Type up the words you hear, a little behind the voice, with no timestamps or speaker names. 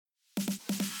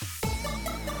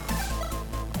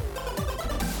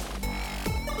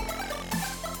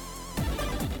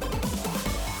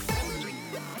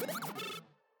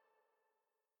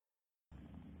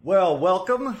Well,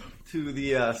 welcome to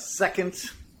the second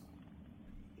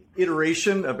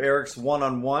iteration of Eric's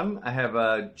One-on-One. I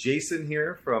have Jason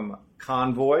here from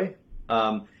Convoy.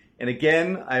 And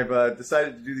again, I've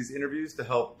decided to do these interviews to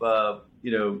help,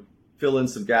 fill in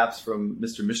some gaps from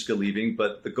Mr. Mishka leaving.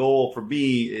 But the goal for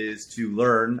me is to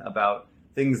learn about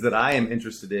things that I am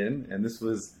interested in. And this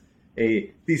was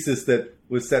a thesis that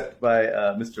was set by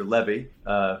Mr. Levy,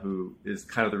 who is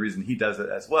kind of the reason he does it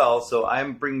as well. So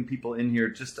I'm bringing people in here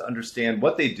just to understand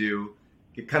what they do,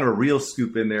 get kind of a real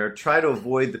scoop in there, try to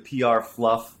avoid the PR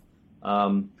fluff,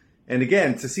 and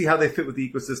again, to see how they fit with the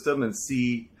ecosystem and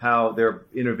see how they're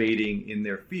innovating in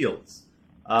their fields.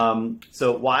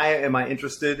 So why am I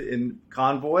interested in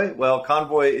Convoy? Well,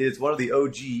 Convoy is one of the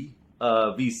OG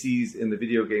VCs in the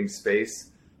video game space.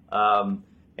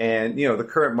 And, the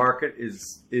current market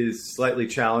is slightly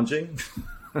challenging,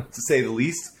 to say the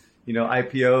least.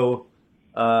 IPO,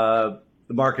 the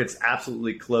market's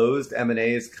absolutely closed.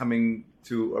 M&A is coming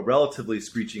to a relatively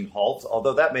screeching halt,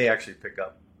 although that may actually pick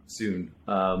up soon.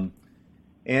 And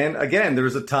again, there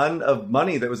was a ton of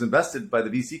money that was invested by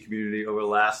the VC community over the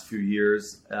last few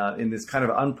years in this kind of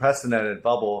unprecedented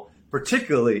bubble,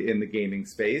 particularly in the gaming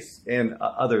space and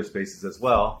other spaces as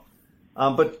well.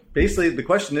 But basically, the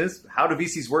question is, how do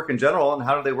VCs work in general, and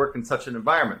how do they work in such an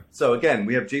environment? So again,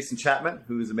 we have Jason Chapman,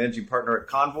 who is a managing partner at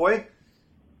Convoy.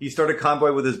 He started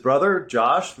Convoy with his brother,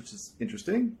 Josh, which is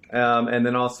interesting, and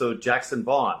then also Jackson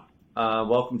Vaughn.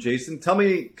 Welcome, Jason. Tell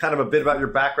me kind of a bit about your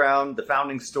background, the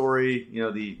founding story,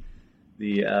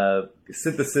 the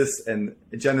synthesis and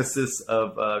genesis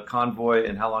of Convoy,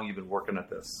 and how long you've been working at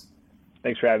this.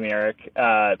 Thanks for having me, Eric.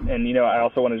 And I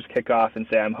also want to just kick off and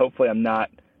say hopefully I'm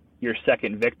not your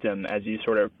second victim, as you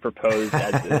sort of proposed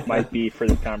as this might be for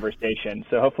this conversation.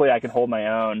 So hopefully I can hold my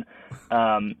own.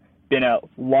 Been a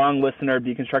long listener of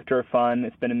Deconstructor of Fun.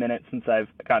 It's been a minute since I've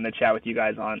gotten to chat with you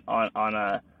guys on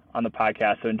the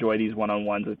podcast. So enjoy these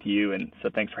one-on-ones with you. And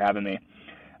so thanks for having me.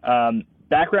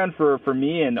 Background for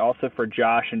me and also for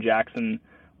Josh and Jackson,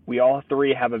 we all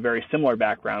three have a very similar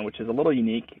background, which is a little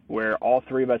unique, where all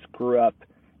three of us grew up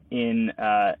in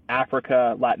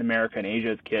Africa, Latin America, and Asia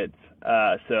as kids.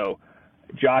 So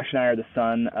Josh and I are the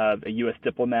son of a U.S.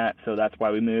 diplomat, so that's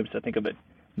why we moved. So think of a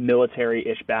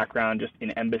military-ish background, just in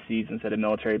embassies instead of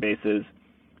military bases.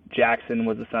 Jackson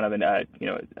was the son of an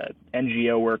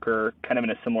NGO worker, kind of in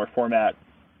a similar format.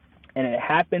 And it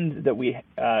happened that we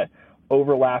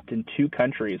overlapped in two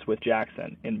countries with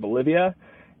Jackson, in Bolivia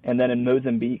and then in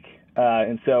Mozambique.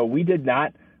 And so we did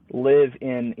not live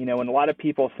in, when a lot of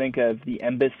people think of the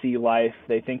embassy life,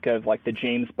 they think of like the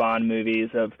James Bond movies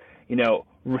of,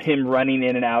 him running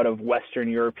in and out of Western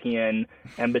European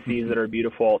embassies that are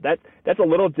beautiful. That's a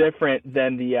little different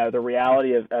than the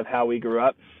reality of how we grew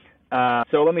up.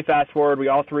 So let me fast forward. We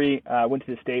all three went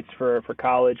to the States for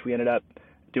college. We ended up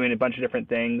doing a bunch of different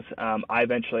things. I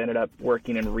eventually ended up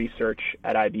working in research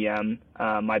at IBM.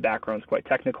 My background is quite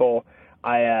technical.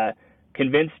 I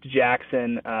convinced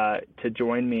Jackson to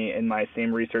join me in my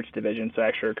same research division, so I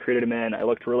actually recruited him in. I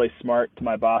looked really smart to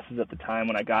my bosses at the time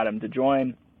when I got him to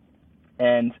join.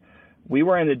 And we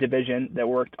were in the division that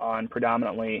worked on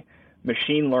predominantly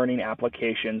machine learning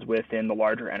applications within the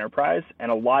larger enterprise,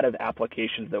 and a lot of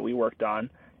applications that we worked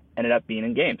on ended up being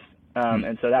in games.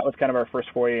 And so that was kind of our first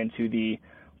foray into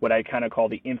what I kind of call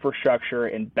the infrastructure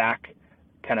and back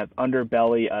kind of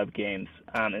underbelly of games.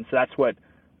 And so that's what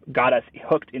got us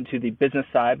hooked into the business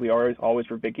side. We always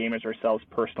were big gamers ourselves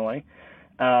personally.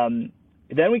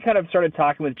 Then we kind of started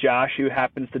talking with Josh, who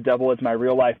happens to double as my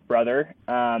real life brother.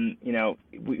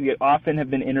 We often have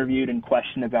been interviewed and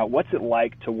questioned about what's it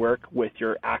like to work with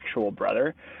your actual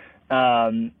brother.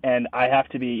 And I have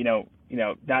to be,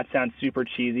 not sound super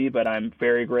cheesy, but I'm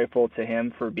very grateful to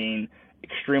him for being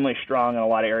extremely strong in a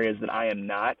lot of areas that I am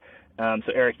not.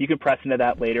 So Eric, you could press into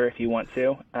that later if you want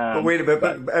to. But wait a minute,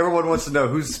 but everyone wants to know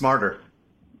who's smarter.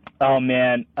 Oh,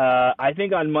 man. I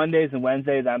think on Mondays and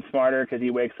Wednesdays, I'm smarter because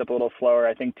he wakes up a little slower.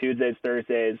 I think Tuesdays,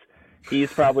 Thursdays,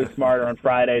 he's probably smarter. On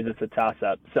Fridays, it's a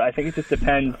toss-up. So I think it just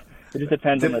depends. It just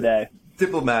depends on the day.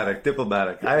 Diplomatic.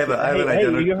 I have an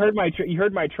identity. You heard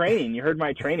my training. In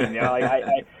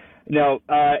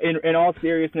all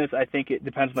seriousness, I think it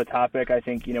depends on the topic. I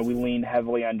think, we lean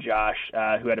heavily on Josh,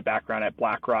 who had a background at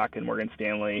BlackRock and Morgan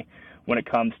Stanley, when it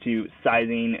comes to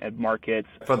sizing of markets.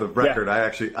 For the record,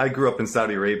 yeah. I grew up in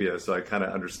Saudi Arabia, so I kind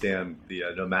of understand the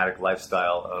nomadic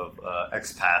lifestyle of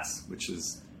expats, which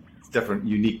is a different,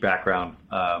 unique background.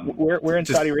 Where in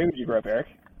Saudi Arabia did you grow up, Eric?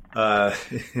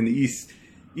 In the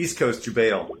East Coast,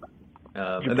 Jubail.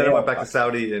 And then I went back to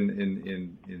Saudi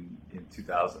in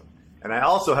 2000. And I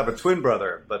also have a twin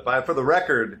brother, but for the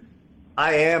record,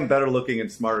 I am better looking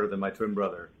and smarter than my twin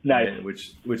brother. Nice. Right?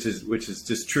 Which is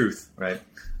just truth, right?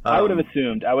 I would have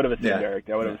assumed, yeah. Eric.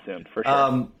 I would have assumed for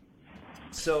sure.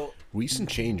 So recent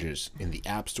changes in the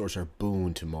app stores are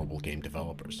boon to mobile game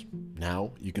developers.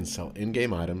 Now you can sell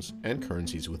in-game items and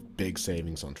currencies with big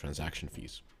savings on transaction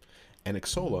fees. And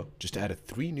Xsolla just added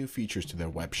 3 new features to their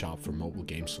web shop for mobile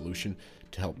game solution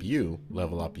to help you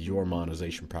level up your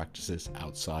monetization practices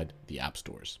outside the app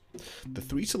stores. The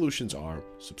 3 solutions are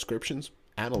subscriptions,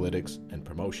 analytics, and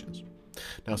promotions.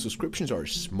 Now, subscriptions are a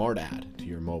smart add to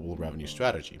your mobile revenue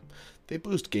strategy. They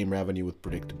boost game revenue with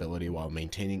predictability while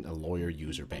maintaining a loyal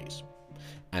user base.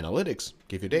 Analytics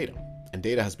give you data, and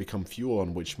data has become fuel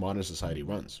on which modern society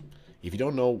runs. If you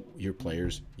don't know your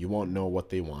players, you won't know what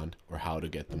they want or how to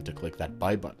get them to click that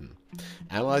buy button.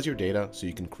 Analyze your data so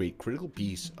you can create critical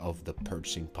piece of the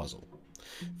purchasing puzzle.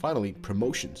 Finally,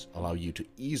 promotions allow you to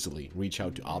easily reach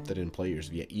out to opted-in players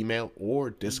via email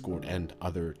or Discord and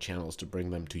other channels to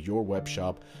bring them to your web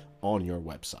shop on your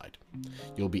website.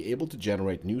 You'll be able to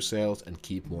generate new sales and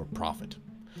keep more profit.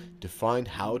 To find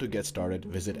how to get started,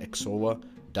 visit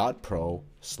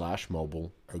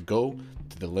xsolla.pro/mobile or go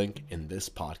to the link in this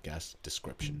podcast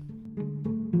description.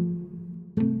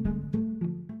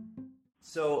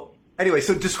 So anyway,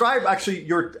 so describe actually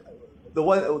the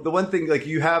one thing, like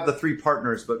you have the 3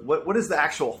 partners, but what is the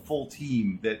actual full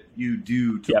team that you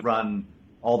do to run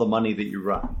all the money that you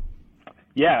run?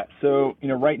 Yeah, so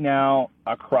right now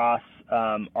across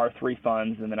our 3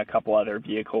 funds and then a couple other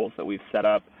vehicles that we've set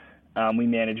up, we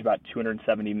manage about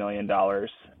 $270 million. So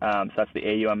that's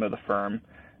the AUM of the firm.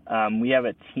 We have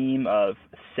a team of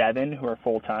 7 who are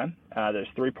full-time. There's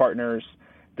 3 partners.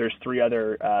 There's 3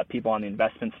 other people on the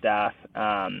investment staff.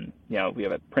 We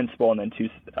have a principal and then 2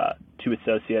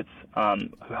 associates who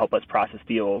help us process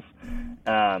deals.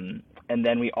 And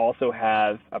then we also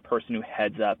have a person who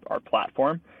heads up our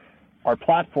platform. Our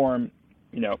platform,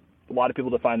 a lot of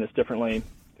people define this differently.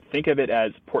 Think of it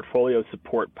as portfolio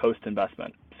support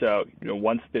post-investment. So,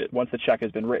 once the check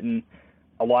has been written,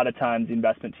 a lot of times the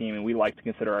investment team, and we like to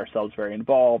consider ourselves very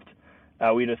involved,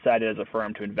 we decided as a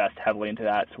firm to invest heavily into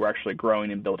that. So we're actually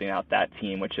growing and building out that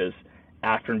team, which is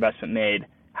after investment made,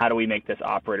 how do we make this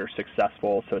operator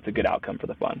successful so it's a good outcome for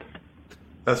the fund?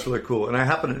 That's really cool. And I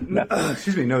happen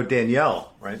to know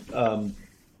Danielle, right?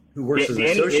 Who works as an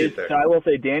associate there. So I will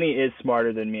say Danny is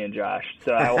smarter than me and Josh.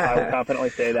 So I will confidently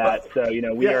say that. So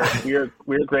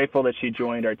we're grateful that she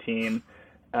joined our team.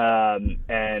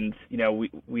 And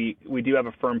we do have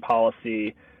a firm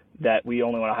policy that we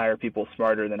only want to hire people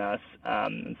smarter than us.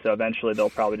 And so eventually they'll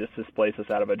probably just displace us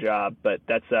out of a job. But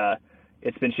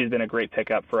she's been a great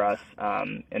pickup for us,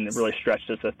 and it really stretched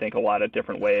us to think a lot of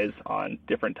different ways on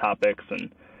different topics.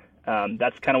 And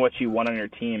that's kind of what you want on your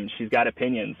team. She's got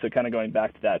opinions. So kind of going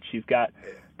back to that, she's got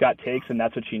takes, and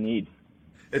that's what you need.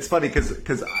 It's funny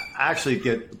because I actually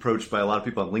get approached by a lot of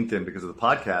people on LinkedIn because of the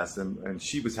podcast, and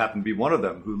she happened to be one of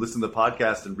them who listened to the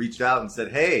podcast and reached out and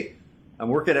said, "Hey, I'm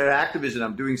working at Activision.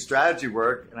 I'm doing strategy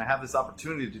work, and I have this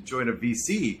opportunity to join a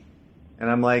VC." And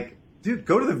I'm like, "Dude,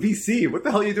 go to the VC. What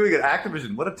the hell are you doing at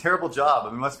Activision? What a terrible job. I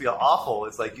mean, it must be awful.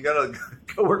 It's like you got to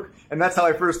go work." And that's how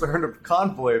I first heard of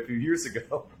Convoy a few years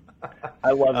ago. I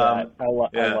love that. I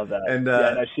love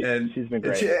that. And she's been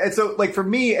great. And so, like for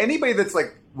me, anybody that's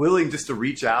like willing just to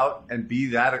reach out and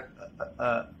be that,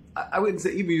 I wouldn't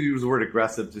say, even use the word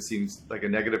aggressive just seems like a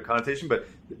negative connotation, but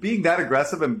being that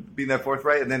aggressive and being that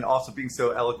forthright, and then also being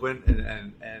so eloquent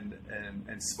and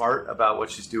smart about what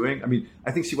she's doing. I mean,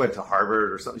 I think she went to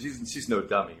Harvard or something. She's no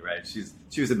dummy, right? She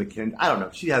was at McKinsey. I don't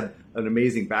know. She had an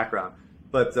amazing background.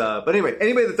 But anyway,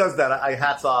 anybody that does that, I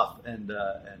hats off, and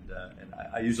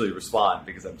I usually respond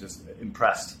because I'm just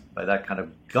impressed by that kind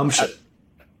of gumption.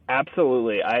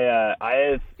 Absolutely.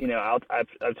 I've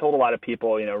told a lot of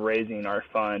people, raising our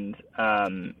fund,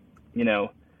 I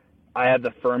have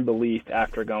the firm belief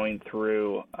after going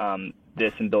through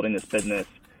this and building this business,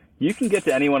 you can get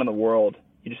to anyone in the world.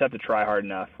 You just have to try hard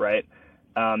enough, right?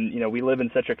 We live in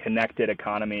such a connected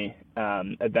economy.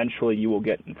 Eventually you will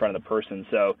get in front of the person.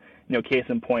 So, case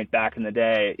in point, back in the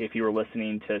day, if you were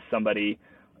listening to somebody,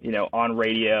 on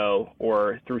radio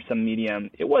or through some medium,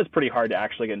 it was pretty hard to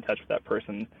actually get in touch with that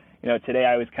person. Today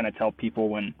I always kind of tell people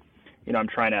when, I'm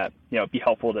trying to, be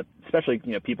helpful to, especially,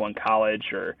 people in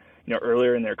college or,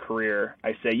 earlier in their career,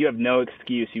 I say, you have no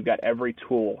excuse. You've got every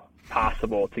tool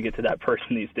possible to get to that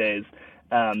person these days.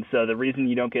 So the reason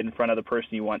you don't get in front of the person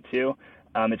you want to,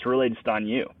 it's really just on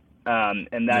you.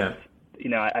 And that's,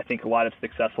 I think a lot of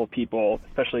successful people,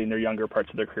 especially in their younger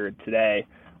parts of their career today,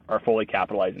 are fully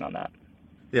capitalizing on that.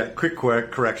 Yeah, quick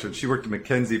correction. She worked at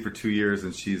McKinsey for 2 years,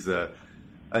 and she's a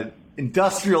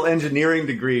industrial engineering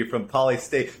degree from Poly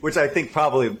State, which I think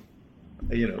probably,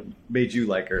 made you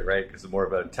like her, right? Because of more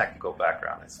of a technical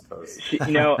background, I suppose.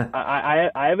 I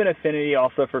have an affinity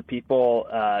also for people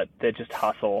that just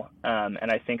hustle,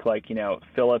 and I think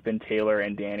Philip and Taylor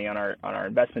and Danny on our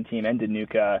investment team and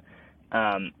Danuka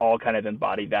all kind of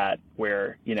embody that,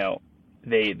 where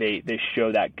they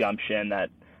show that gumption, that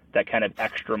kind of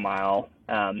extra mile,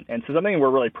 and so something we're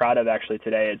really proud of actually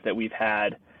today is that we've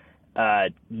had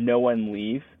no one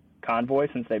leave Convoy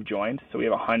since they've joined. So we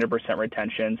have 100%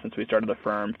 retention since we started the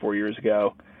firm 4 years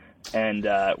ago. And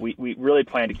we really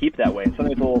plan to keep that way. And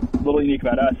something that's a little unique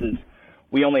about us is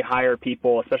we only hire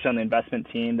people, especially on the investment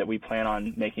team, that we plan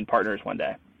on making partners one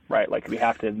day, right? Like we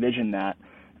have to envision that.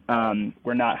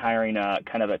 We're not hiring a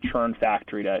kind of a churn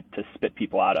factory to spit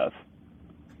people out of.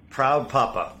 Proud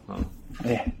papa. Huh?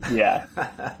 Yeah,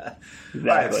 exactly.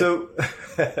 All right, so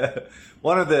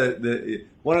one of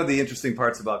the interesting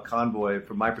parts about Convoy,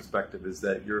 from my perspective, is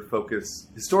that your focus,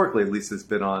 historically at least, has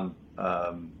been on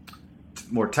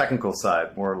more technical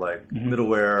side, more like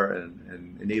middleware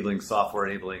and enabling software,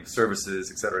 enabling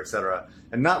services, et cetera,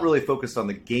 and not really focused on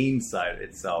the game side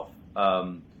itself.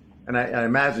 And I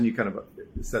imagine you kind of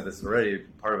said this already.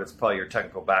 Part of it's probably your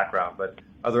technical background, but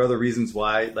are there other reasons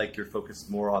why you're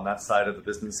focused more on that side of the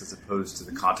business as opposed to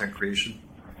the content creation?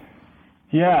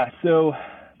 Yeah, so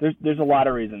there's a lot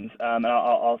of reasons. And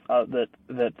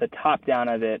the top down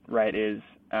of it, right, is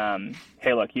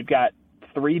hey, look, you've got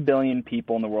 3 billion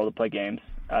people in the world that play games.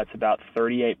 It's about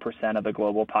 38% of the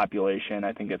global population.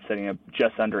 I think it's sitting at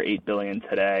just under 8 billion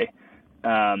today.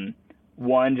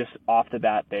 One, just off the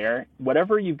bat there,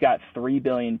 whatever you've got 3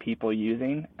 billion people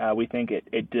using, we think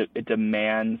it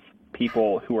demands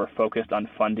people who are focused on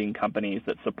funding companies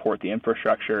that support the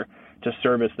infrastructure to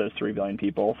service those 3 billion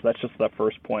people. So that's just the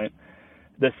first point.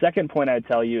 The second point I'd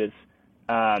tell you is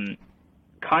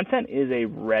content is a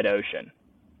red ocean.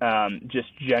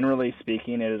 Just generally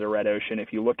speaking, it is a red ocean.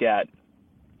 If you look at,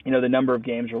 the number of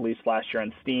games released last year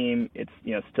on Steam, it's,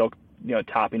 still,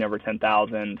 topping over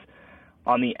 10,000.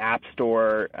 On the App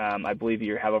Store, I believe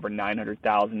you have over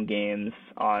 900,000 games.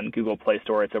 On Google Play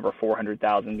Store, it's over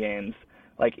 400,000 games.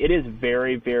 It is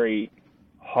very, very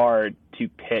hard to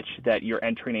pitch that you're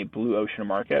entering a blue ocean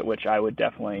market, which I would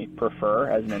definitely prefer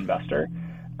as an investor.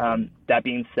 That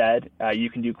being said,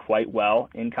 you can do quite well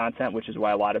in content, which is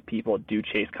why a lot of people do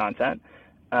chase content.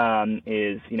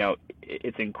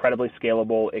 It's incredibly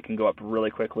scalable. It can go up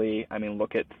really quickly. I mean,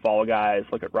 look at Fall Guys,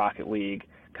 look at Rocket League,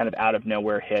 kind of out of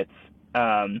nowhere hits.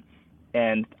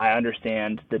 And I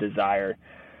understand the desire.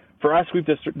 For us, we've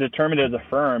just determined as a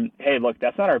firm, hey, look,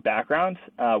 that's not our background.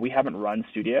 We haven't run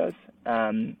studios,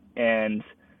 and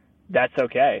that's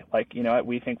okay.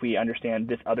 We think we understand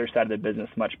this other side of the business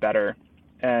much better.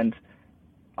 And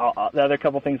the other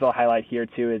couple things I'll highlight here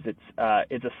too is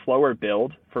it's a slower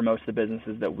build for most of the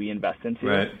businesses that we invest into.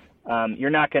 Right.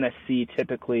 You're not going to see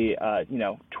typically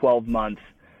 12 months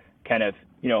kind of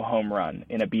home run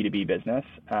in a B2B business.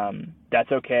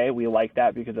 That's okay. We like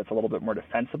that because it's a little bit more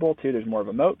defensible too. There's more of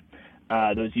a moat.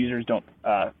 Those users don't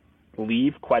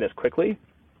leave quite as quickly.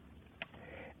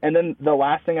 And then the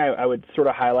last thing I would sort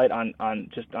of highlight on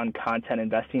content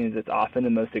investing is it's often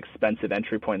the most expensive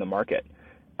entry point in the market.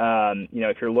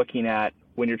 If you're looking at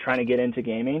when you're trying to get into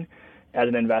gaming as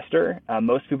an investor,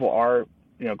 most people are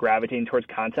gravitating towards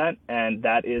content, and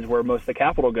that is where most of the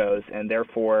capital goes. And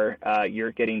therefore,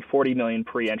 you're getting 40 million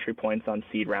pre-entry points on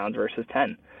seed rounds versus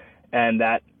 10, and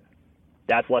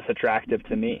that's less attractive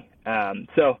to me.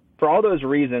 So for all those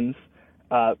reasons,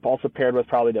 also paired with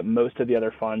probably that most of the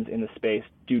other funds in the space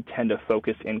do tend to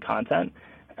focus in content.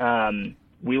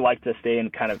 We like to stay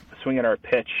and kind of swing at our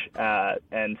pitch,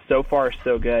 and so far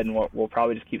so good, and we'll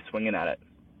probably just keep swinging at it.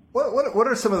 What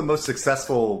are some of the most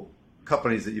successful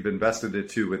companies that you've invested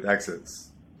into with exits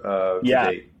to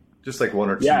date? Just one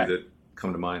or two that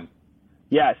come to mind.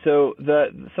 Yeah, so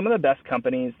some of the best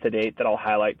companies to date that I'll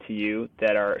highlight to you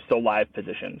that are still live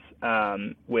positions,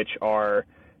 which are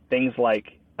things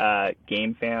like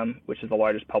GameFam, which is the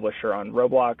largest publisher on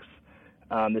Roblox.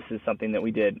 This is something that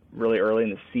we did really early in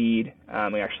the seed.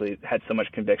 We actually had so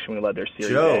much conviction we led their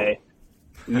Series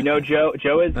A. Joe.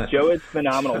 Joe is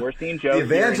phenomenal. We're seeing Joe. The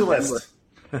evangelist.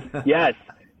 Yes.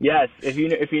 If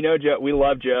you know Joe, we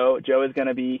love Joe. Joe is going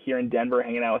to be here in Denver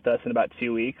hanging out with us in about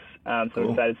 2 weeks. So I'm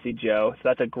excited to see Joe. So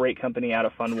that's a great company out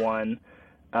of Fund One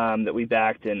that we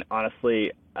backed. And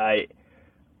honestly, I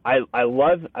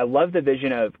love the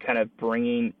vision of kind of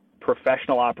bringing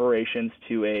professional operations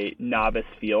to a novice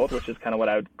field, which is kind of what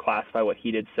I would classify what he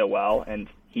did so well. And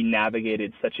he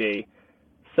navigated such a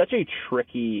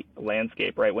tricky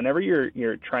landscape, right? Whenever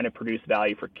you're trying to produce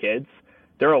value for kids,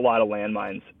 there are a lot of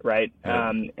landmines, right?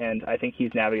 Yeah. And I think he's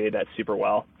navigated that super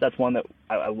well. That's one that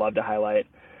I love to highlight.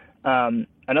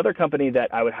 Another company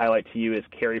that I would highlight to you is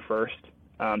Carry First,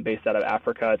 based out of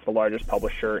Africa. It's the largest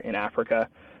publisher in Africa.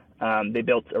 They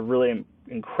built a really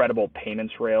incredible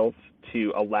payments rails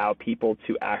to allow people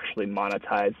to actually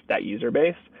monetize that user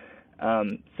base.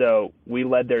 So we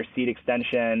led their seed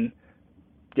extension,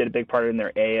 did a big part in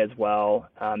their A as well.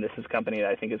 This is a company that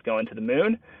I think is going to the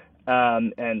moon,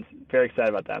 and very excited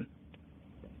about them.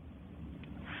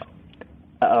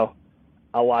 Uh-oh,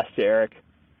 I lost you, Eric.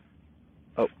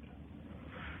 Oh,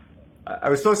 I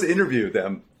was supposed to interview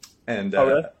them, and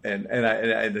really? and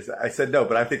I said no,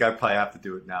 but I think I probably have to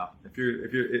do it now. If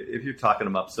you're talking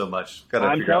them up so much,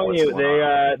 I'm telling you,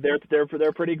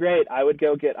 they're pretty great. I'd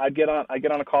get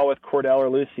on a call with Cordell or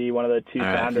Lucy, one of the two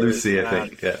founders. Lucy, I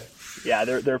think. Yeah,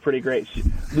 they're pretty great.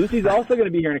 Lucy's also going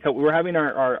to be here in a couple. We're having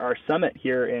our summit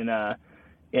here in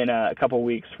a couple of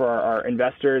weeks for our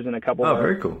investors and a couple. Oh,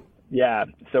 very cool. Yeah,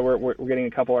 so we're getting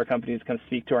a couple of our companies to come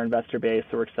speak to our investor base,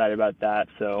 so we're excited about that.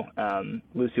 So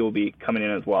Lucy will be coming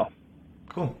in as well.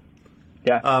 Cool.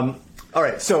 Yeah. All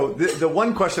right. So the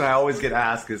one question I always get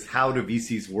asked is, how do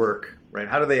VCs work? Right?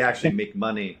 How do they actually make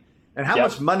money? And how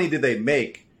much money do they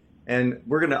make? And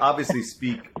we're going to obviously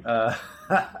speak. We're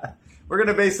going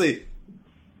to basically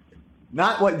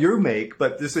not what you make,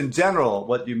 but just in general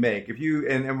what you make. If you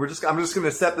I'm just going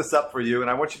to set this up for you, and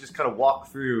I want you to just kind of walk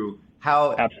through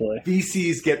how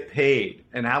VCs get paid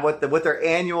and what their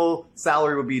annual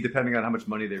salary will be depending on how much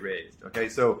money they raised. Okay,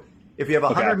 so if you have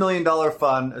 $100 million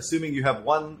fund, assuming you have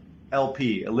one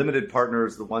LP, a limited partner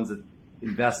is the ones that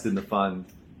invest in the fund.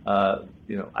 I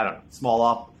don't know,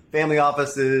 small family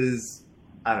offices,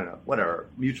 I don't know, whatever,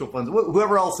 mutual funds,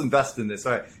 whoever else invests in this.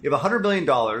 All right, you have $100 million,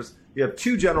 you have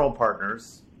two general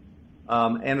partners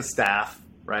and a staff,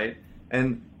 right?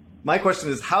 And my question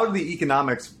is, how do the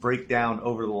economics break down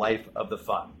over the life of the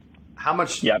fund? How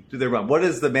much do they run? What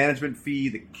is the management fee,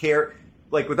 the care?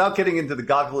 Like, without getting into the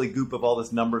goggly goop of all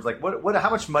this numbers, like how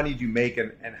much money do you make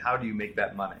and how do you make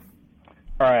that money?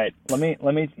 All right, let me.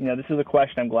 This is a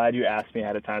question I'm glad you asked me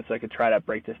ahead of time, so I could try to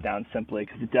break this down simply,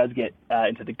 because it does get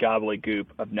into the gobbledygook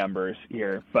of numbers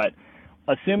here. But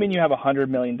assuming you have a $100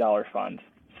 million fund,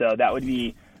 so that would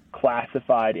be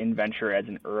classified in venture as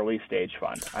an early stage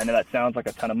fund. I know that sounds like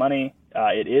a ton of money.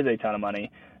 It is a ton of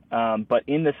money, but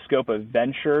in the scope of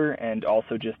venture and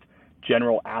also just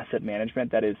general asset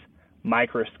management, that is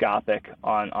microscopic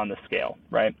on the scale,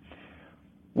 right?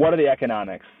 What are the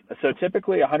economics? So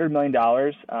typically $100 million,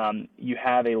 you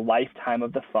have a lifetime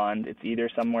of the fund. It's either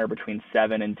somewhere between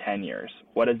 7 and 10 years.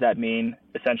 What does that mean?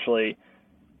 Essentially,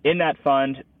 in that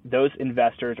fund, those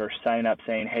investors are signing up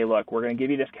saying, hey, look, we're going to give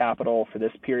you this capital for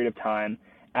this period of time.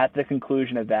 At the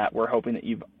conclusion of that, we're hoping that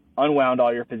you've unwound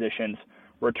all your positions,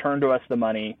 return to us the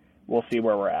money, we'll see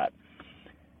where we're at.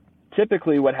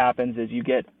 Typically what happens is you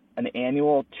get an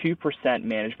annual 2%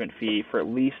 management fee for at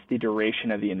least the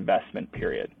duration of the investment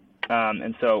period.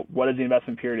 And so what is the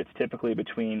investment period? It's typically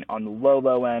between, on the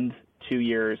low end, 2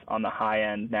 years. On the high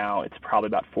end now, it's probably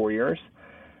about 4 years.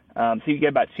 So you get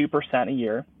about 2% a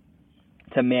year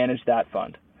to manage that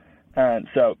fund.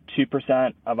 So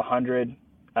 2% of 100,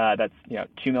 that's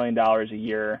 $2 million a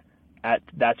year.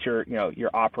 That's your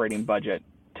operating budget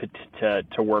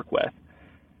to work with.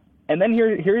 And then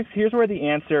here's where the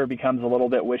answer becomes a little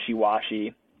bit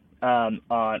wishy-washy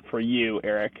for you,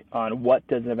 Eric, on what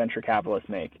does a venture capitalist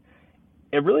make.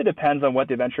 It really depends on what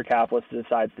the venture capitalist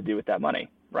decides to do with that money,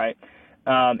 right?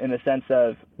 In the sense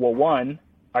of, well, one,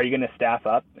 are you going to staff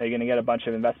up? Are you going to get a bunch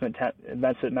of investment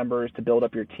members to build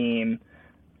up your team?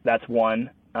 That's one.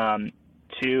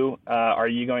 Two, are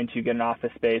you going to get an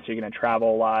office space? Are you going to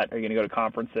travel a lot? Are you going to go to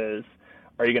conferences?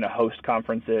 Are you going to host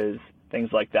conferences?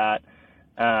 Things like that.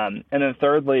 And then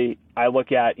thirdly, I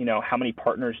look at, how many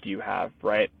partners do you have,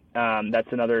 right? That's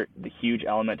the huge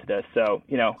element to this. So,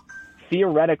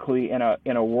 theoretically in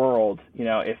a world,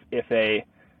 if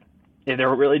there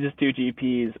were really just two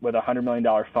GPs with a $100 million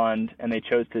fund and they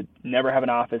chose to never have an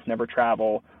office, never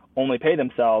travel, only pay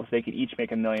themselves, they could each make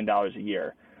 $1 million a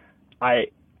year.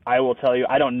 I will tell you,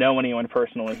 I don't know anyone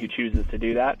personally who chooses to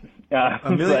do that.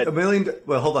 $1 million.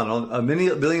 Well, hold on.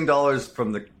 $1 million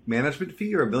from the management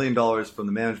fee, or $1 million from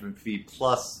the management fee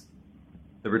plus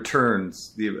the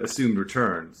returns, the assumed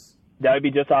returns? That would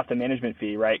be just off the management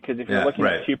fee, right? Because if you're looking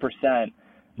at 2%,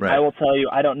 I will tell you,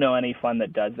 I don't know any fund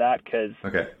that does that, because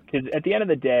at the end of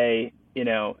the day,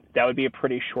 that would be a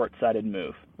pretty short-sighted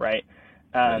move, right?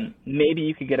 Maybe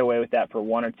you could get away with that for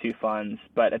one or two funds,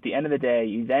 but at the end of the day,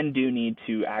 you then do need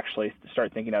to actually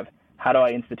start thinking of, how do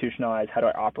I institutionalize? How do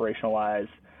I operationalize?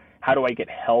 How do I get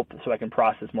help so I can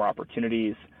process more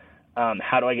opportunities?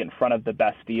 How do I get in front of the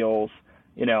best deals?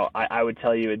 I would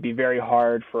tell you it'd be very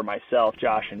hard for myself,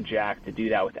 Josh, and Jack to do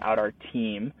that without our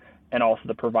team and also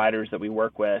the providers that we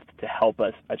work with to help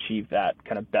us achieve that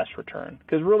kind of best return.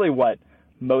 Because really what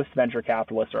most venture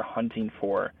capitalists are hunting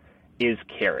for is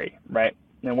carry, right?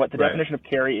 And what the definition of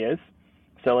carry is,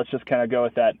 so let's just kind of go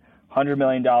with that $100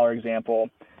 million example.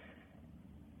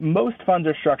 Most funds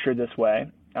are structured this way.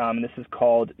 This is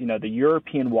called, the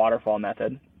European waterfall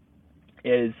method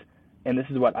and this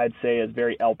is what I'd say is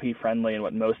very LP friendly and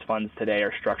what most funds today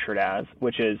are structured as,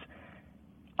 which is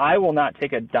I will not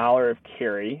take $1 of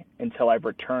carry until I've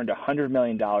returned $100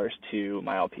 million to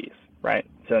my LPs, right?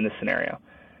 So in this scenario.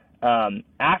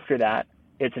 After that,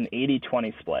 it's an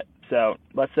 80-20 split. So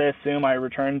let's say assume I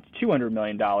returned $200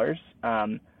 million.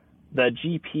 The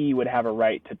GP would have a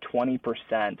right to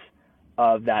 20%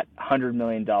 of that $100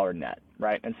 million net,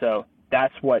 right? And so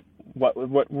that's what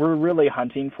we're really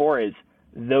hunting for is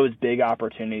those big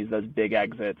opportunities, those big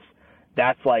exits.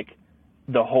 That's like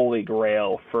the holy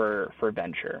grail for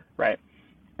venture, right?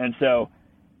 And so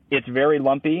it's very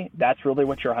lumpy. That's really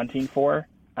what you're hunting for.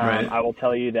 I will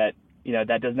tell you that,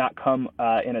 that does not come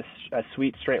in a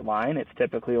sweet straight line. It's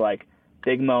typically like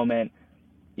big moment,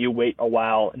 you wait a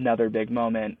while, another big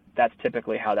moment. That's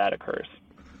typically how that occurs.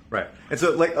 Right. And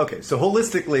so so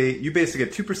holistically, you basically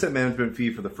get 2% management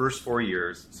fee for the first 4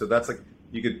 years. So that's like,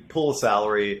 you could pull a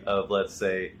salary of, let's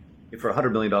say, for a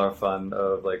 $100 million fund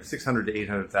of like 600 to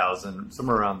 800,000,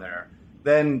 somewhere around there.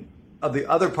 Then the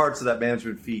other parts of that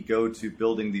management fee go to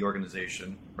building the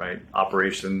organization, right?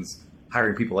 Operations,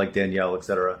 hiring people like Danielle, et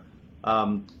cetera.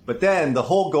 But then the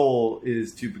whole goal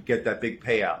is to get that big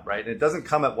payout, right? And it doesn't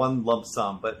come at one lump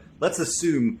sum, but let's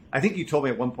assume, I think you told me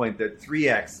at one point that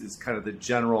 3X is kind of the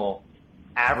general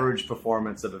average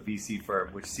performance of a VC firm,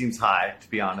 which seems high, to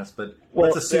be honest, but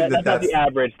let's assume that's not the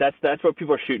average. That's what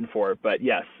people are shooting for, but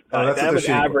yes. That was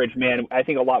average, man. I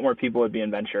think a lot more people would be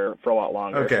in venture for a lot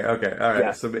longer. Okay, all right.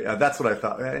 Yeah. So that's what I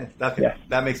thought.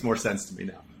 That makes more sense to me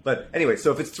now. But anyway,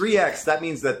 so if it's 3X, that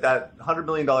means that $100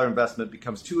 million investment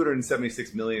becomes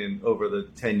 $276 million over the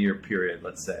 10-year period,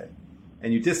 let's say.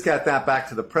 And you discount that back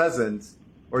to the present,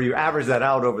 or you average that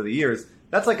out over the years,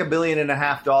 that's like $1.5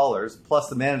 million plus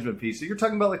the management fee. So you're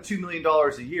talking about like $2 million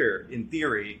a year, in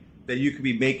theory, that you could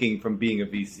be making from being a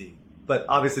VC. But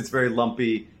obviously it's very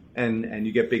lumpy, and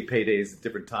you get big paydays at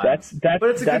different times. But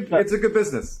it's a good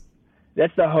business.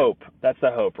 That's the hope.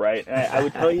 Right? And I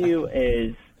would tell you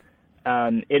is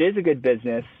it is a good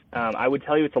business. I would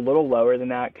tell you it's a little lower than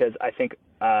that because I think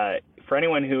for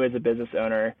anyone who is a business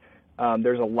owner,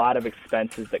 there's a lot of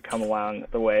expenses that come along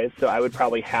the way. So I would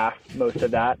probably half most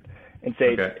of that and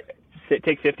say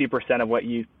take 50% of what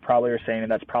you probably are saying,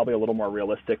 and that's probably a little more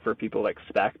realistic for people to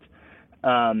expect.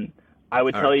 I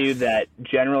would tell you that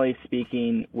generally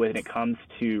speaking, when it comes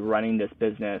to running this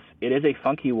business, it is a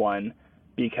funky one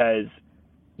because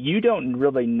you don't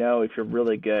really know if you're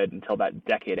really good until that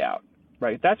decade out,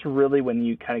 right? That's really when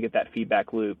you kind of get that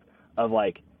feedback loop of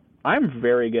like, I'm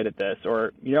very good at this,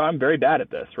 or, I'm very bad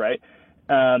at this, right?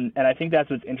 And I think that's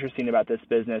what's interesting about this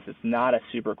business. It's not a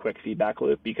super quick feedback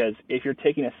loop because if you're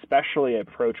taking especially an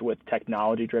approach with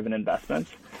technology-driven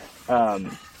investments,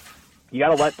 you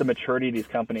got to let the maturity of these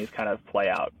companies kind of play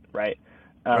out, right?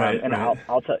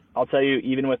 I'll tell you,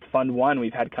 even with Fund 1,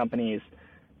 we've had companies,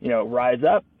 rise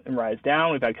up and rise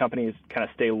down. We've had companies kind of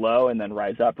stay low and then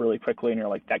rise up really quickly, and you're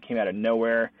like, that came out of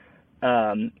nowhere.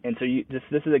 And so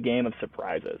this is a game of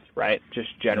surprises, right?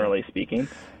 Just generally speaking.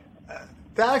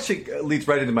 That actually leads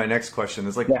right into my next question.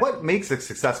 Is like, what makes a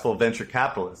successful venture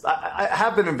capitalist? I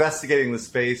have been investigating the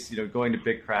space, going to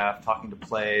BigCraft, talking to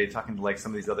Play, talking to like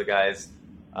some of these other guys.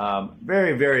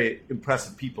 Very, very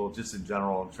impressive people just in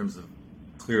general in terms of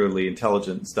clearly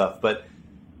intelligent stuff. But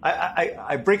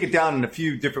I break it down in a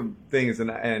few different things, and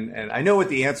I know what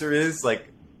the answer is. Like,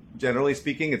 generally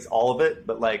speaking, it's all of it.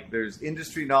 But like, there's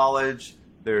industry knowledge.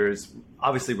 There's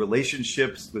obviously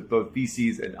relationships with both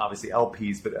VCs and obviously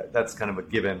LPs, but that's kind of a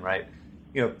given, right?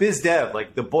 Biz dev,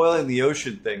 like the boiling the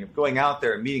ocean thing of going out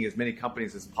there and meeting as many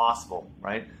companies as possible,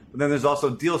 right? But then there's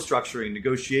also deal structuring,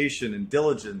 negotiation, and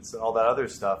diligence, and all that other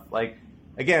stuff. Like,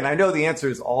 again, I know the answer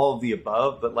is all of the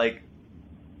above, but like,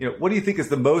 what do you think is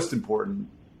the most important?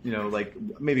 Like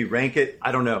maybe rank it.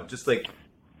 I don't know. Just like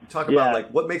talk about like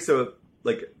what makes in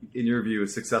your view, a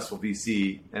successful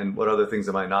VC, and what other things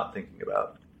am I not thinking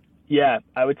about? Yeah,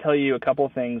 I would tell you a couple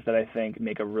of things that I think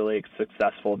make a really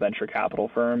successful venture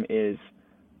capital firm is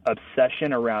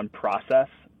obsession around process.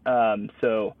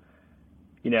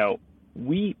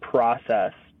 We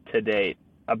process to date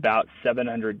about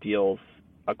 700 deals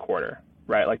a quarter,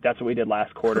 right? Like that's what we did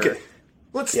last quarter. Okay,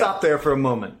 let's stop there for a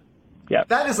moment. Yeah,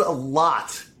 that is a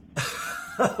lot.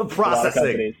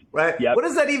 processing, right? Yep. What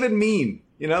does that even mean?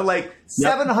 You know, like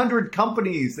 700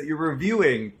 companies that you're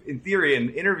reviewing in theory and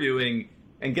interviewing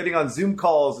and getting on Zoom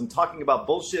calls and talking about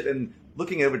bullshit and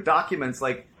looking over documents.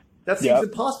 Like that seems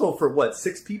impossible for what,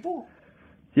 6 people?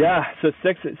 Yeah. So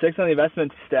six on the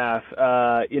investment staff,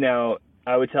 you know,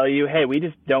 I would tell you, hey, we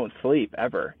just don't sleep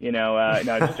ever. You know,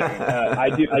 no, just joking. I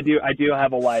do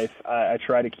have a life. I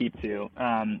try to keep to.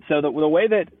 So the way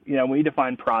that, you know, we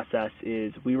define process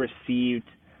is we received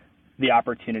the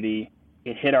opportunity.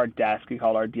 It hit our desk. We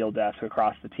call it our deal desk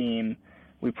across the team.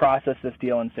 We process this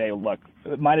deal and say, look,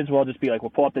 it might as well just be like, we'll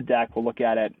pull up the deck, we'll look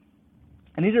at it.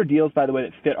 And these are deals, by the way,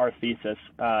 that fit our thesis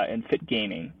and fit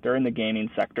gaming. They're in the gaming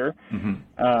sector.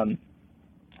 Mm-hmm.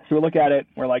 So we look at it.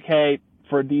 We're like, hey,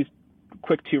 for these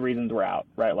quick 2 reasons, we're out,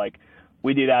 right? Like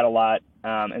we do that a lot.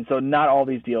 And so not all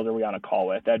these deals are we on a call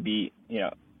with. That'd be, you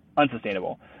know,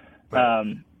 unsustainable.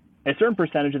 Right. A certain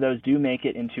percentage of those do make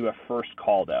it into a first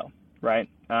call though, right?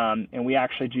 And we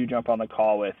actually do jump on the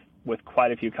call with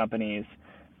quite a few companies.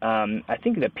 I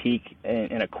think the peak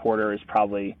in a quarter is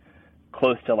probably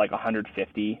close to like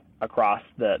 150 across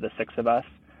the 6 of us,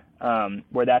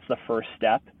 where that's the first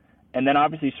step. And then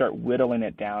obviously you start whittling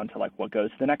it down to like what goes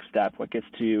to the next step, what gets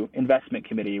to investment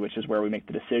committee, which is where we make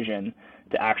the decision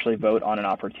to actually vote on an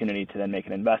opportunity to then make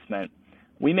an investment.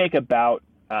 We make about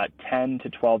 10 to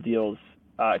 12 deals,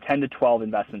 10 to 12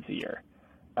 investments a year.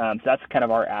 So that's kind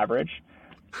of our average.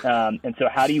 And so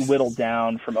how do you whittle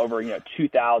down from over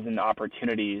 2,000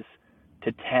 opportunities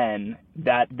to 10?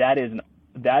 That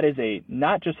is a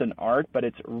not just an art, but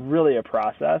it's really a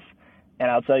process. And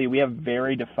I'll tell you, we have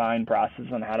very defined processes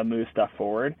on how to move stuff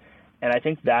forward. And I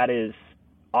think that is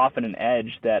often an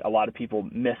edge that a lot of people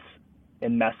miss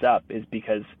and mess up, is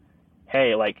because,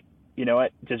 hey, like, you know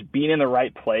what, just being in the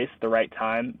right place, the right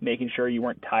time, making sure you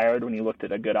weren't tired when you looked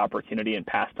at a good opportunity and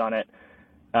passed on it.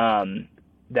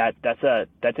 That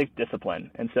takes discipline.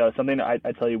 And so something that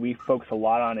I tell you we focus a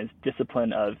lot on is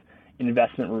discipline of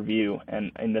investment review.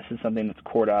 And this is something that's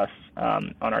core to us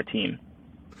on our team.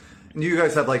 And you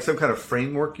guys have like some kind of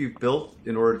framework you've built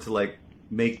in order to like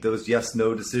make those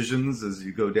yes/no decisions as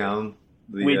you go down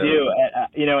the... We do,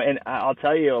 and I'll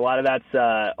tell you, a lot of that's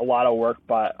a lot of work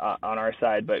on our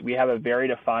side, but we have a very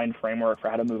defined framework for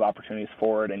how to move opportunities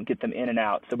forward and get them in and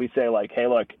out. So we say like, hey,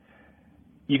 look,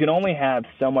 you can only have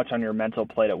so much on your mental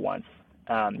plate at once.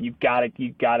 You gotta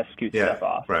scoot stuff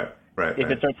off. Right. If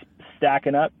it starts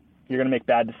stacking up, you're gonna make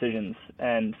bad decisions.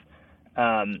 And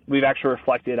we've actually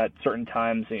reflected at certain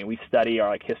times. We study our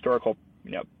like historical,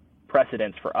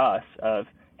 precedents for us of,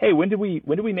 hey, when do we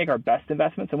make our best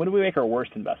investments and when do we make our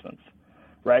worst investments,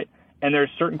 right? And there's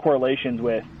certain correlations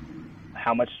with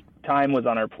how much time was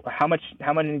on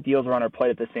how many deals were on our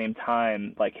plate at the same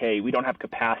time. Like, hey, we don't have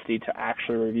capacity to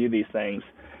actually review these things.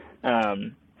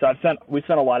 So we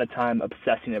spent a lot of time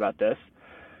obsessing about this.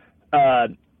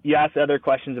 You asked other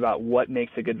questions about what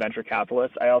makes a good venture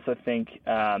capitalist. I also think,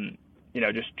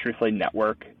 just truthfully,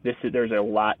 network. There's a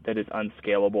lot that is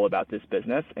unscalable about this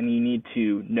business, and you need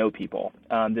to know people.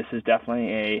 This is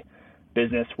definitely a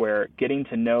business where getting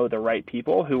to know the right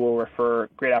people who will refer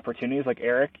great opportunities, like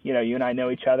Eric, you and I know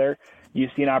each other. You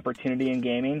see an opportunity in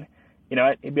gaming,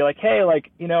 it'd be like, hey,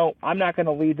 I'm not going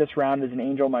to lead this round as an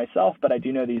angel myself, but I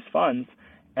do know these funds.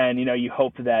 And, you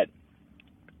hope that,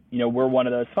 we're one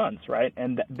of those funds, right?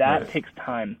 And that takes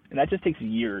time, and that just takes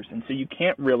years. And so you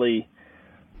can't really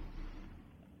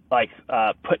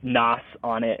put NOS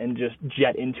on it and just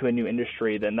jet into a new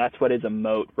industry. Then that's what is a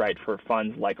moat, right, for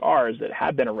funds like ours that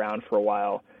have been around for a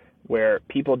while, where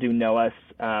people do know us.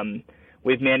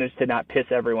 We've managed to not piss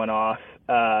everyone off,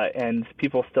 and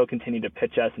people still continue to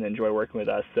pitch us and enjoy working with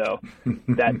us. So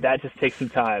that just takes some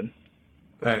time.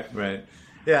 Right.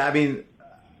 Yeah, I mean,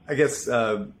 I guess,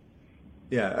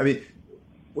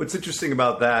 what's interesting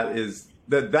about that is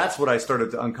that's what I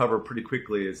started to uncover pretty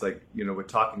quickly is with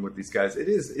talking with these guys, it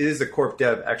is a corp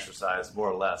dev exercise, more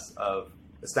or less, of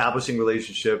establishing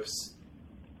relationships,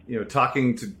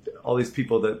 talking to all these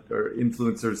people that are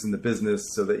influencers in the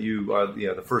business so that you are,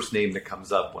 the first name that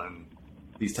comes up when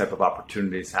these type of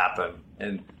opportunities happen.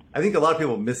 And I think a lot of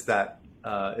people miss that.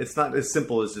 It's not as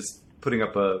simple as just putting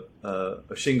up a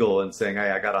shingle and saying,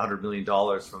 hey, I got $100 million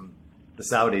from the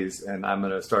Saudis and I'm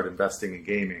going to start investing in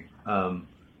gaming.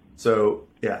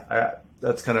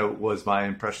 That's kind of was my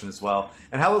impression as well.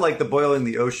 And how would the boiling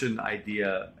the ocean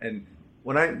idea, and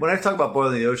when I talk about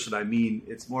boiling the ocean, I mean,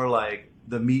 it's more like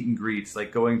the meet and greets,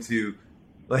 like going to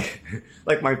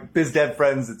like my biz dev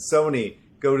friends at Sony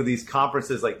go to these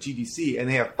conferences like GDC and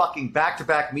they have fucking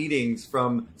back-to-back meetings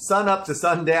from sun up to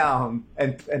sundown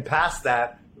and past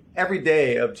that every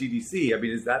day of GDC. I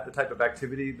mean, is that the type of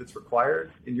activity that's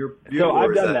required in your view? So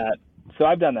I've done that.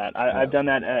 I've done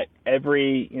that at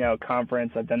every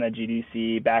conference. I've done that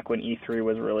GDC back when E3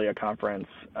 was really a conference.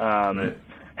 Right.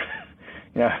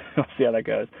 We'll see how that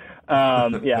goes.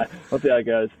 We'll see how it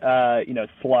goes.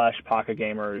 Slush, Pocket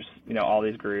Gamers, all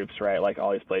these groups, right? Like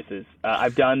all these places.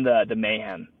 I've done the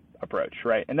mayhem approach,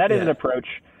 right? And that is an approach.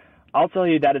 I'll tell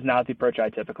you, that is not the approach I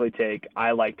typically take.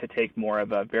 I like to take more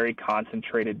of a very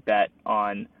concentrated bet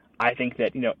on, I think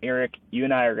that, Eric, you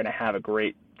and I are going to have a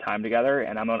great time together,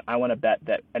 and I want to bet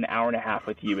that an hour and a half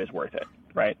with you is worth it,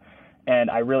 right? And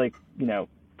I really,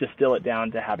 distill it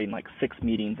down to having like 6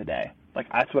 meetings a day. Like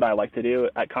that's what I like to do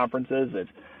at conferences is,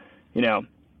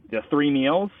 3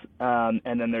 meals, and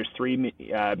then there's 3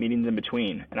 meetings in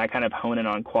between, and I kind of hone in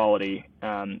on quality.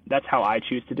 That's how I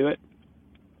choose to do it.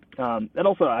 That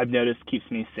also I've noticed keeps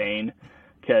me sane,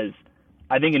 because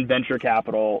I think in venture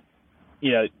capital,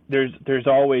 there's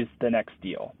always the next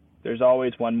deal. There's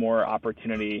always one more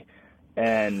opportunity,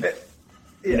 and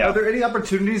are there any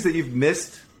opportunities that you've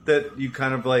missed that you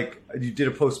kind of you did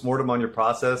a postmortem on your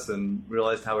process and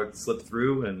realized how it slipped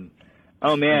through? And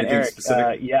oh man, Eric,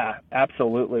 yeah,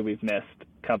 absolutely, we've missed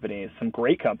companies, some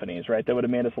great companies, right? That would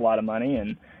have made us a lot of money,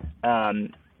 and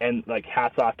like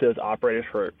hats off to those operators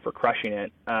for crushing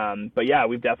it. But yeah,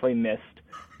 we've definitely missed,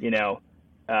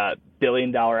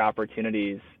 billion-dollar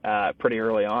opportunities pretty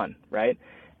early on, right?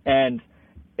 And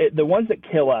the ones that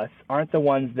kill us aren't the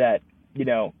ones that,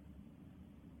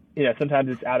 sometimes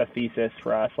it's out of thesis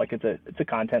for us. Like it's a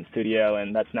content studio,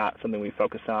 and that's not something we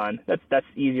focus on. That's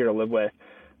easier to live with.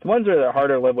 The ones that are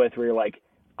harder to live with, where you're like,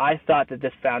 I thought that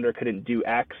this founder couldn't do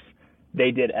X, they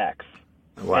did X,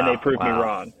 and they proved me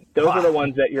wrong. Those are the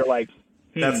ones that you're like,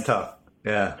 That's tough.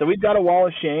 Yeah. So we've got a wall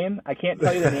of shame. I can't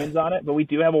tell you the names on it, but we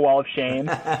do have a wall of shame.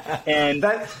 And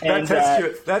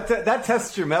that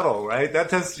tests your mettle, right? That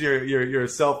tests your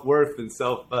self-worth and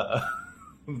self. I've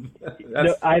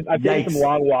taken some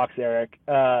long walks, Eric.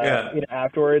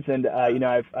 Afterwards, and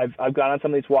I've gone on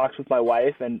some of these walks with my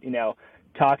wife, and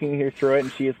talking her through it,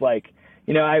 and she's like,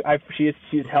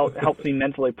 she's helped me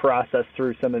mentally process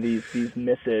through some of these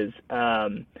misses.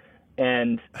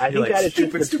 And I think that is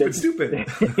stupid.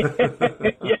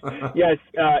 Yes,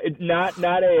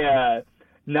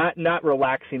 not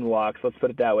relaxing walks. Let's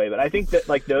put it that way. But I think that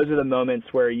those are the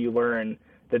moments where you learn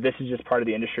that this is just part of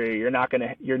the industry. You're not gonna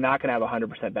have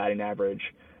 100% batting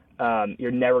average.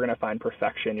 You're never gonna find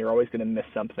perfection. You're always gonna miss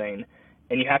something,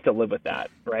 and you have to live with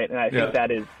that, right? And I think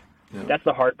that's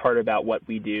the hard part about what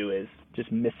we do, is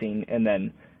just missing, and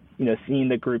then seeing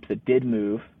the groups that did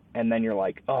move, and then you're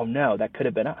like, oh no, that could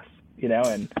have been us.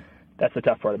 And that's the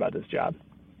tough part about this job.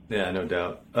 Yeah, no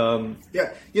doubt.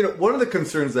 One of the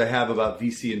concerns I have about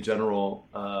VC in general,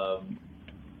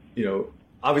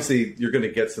 obviously you're going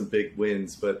to get some big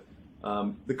wins, but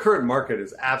the current market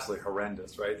is absolutely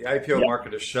horrendous, right? The IPO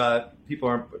market is shut. People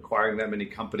aren't acquiring that many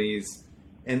companies.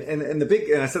 And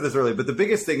I said this earlier, but the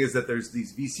biggest thing is that there's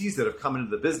these VCs that have come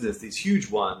into the business, these huge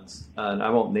ones, and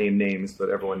I won't name names, but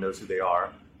everyone knows who they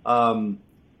are,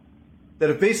 that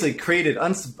have basically created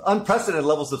unprecedented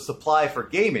levels of supply for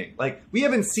gaming. Like, we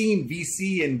haven't seen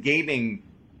VC in gaming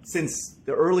since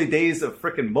the early days of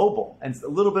frickin' mobile, and a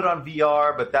little bit on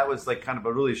VR, but that was kind of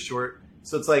a really short.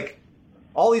 So it's like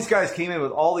all these guys came in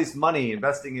with all this money,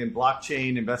 investing in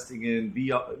blockchain, investing in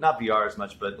VR, not VR as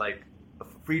much, but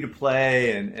free to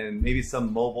play and maybe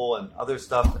some mobile and other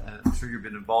stuff. And I'm sure you've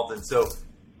been involved in. So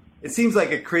it seems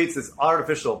like it creates this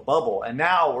artificial bubble. And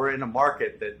now we're in a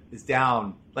market that is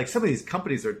down. Like, some of these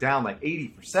companies are down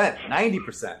 80%,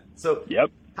 90%. So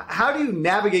how do you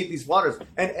navigate these waters?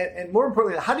 And more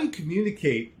importantly, how do you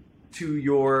communicate to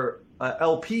your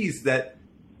LPs that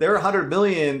their 100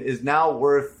 million is now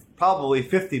worth probably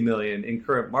 50 million in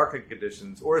current market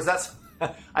conditions? Or is that,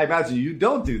 I imagine you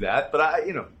don't do that, but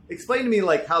explain to me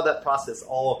how that process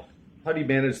how do you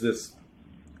manage this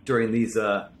during these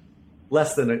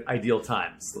less than ideal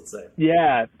times, let's say?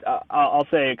 Yeah, I'll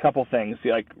say a couple things.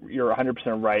 You're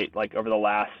 100% right. Over the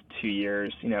last 2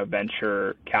 years,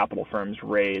 venture capital firms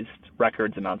raised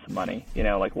records amounts of money.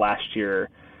 Last year,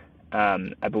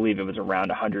 I believe it was around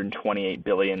 128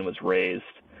 billion was raised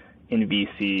in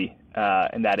VC,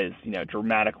 and that is,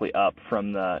 dramatically up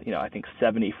from the, I think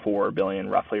 74 billion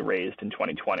roughly raised in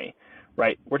 2020.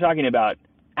 Right? We're talking about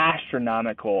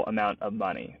astronomical amount of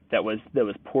money that was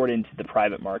poured into the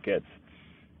private markets.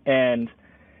 And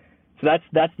so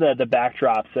that's the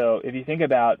backdrop. So if you think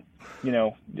about,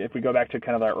 if we go back to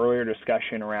kind of our earlier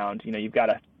discussion around, you've got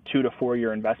a 2 to 4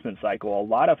 year investment cycle, a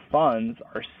lot of funds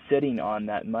are sitting on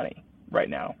that money right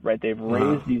now, right? They've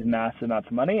raised these massive amounts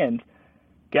of money, and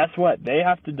guess what? They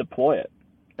have to deploy it.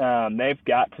 They've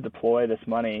got to deploy this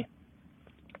money,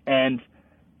 and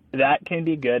that can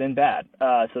be good and bad.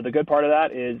 So the good part of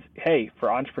that is, hey,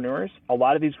 for entrepreneurs, a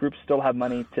lot of these groups still have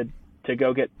money to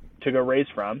go raise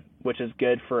from, which is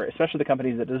good for especially the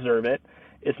companies that deserve it.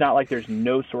 It's not like there's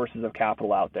no sources of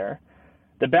capital out there.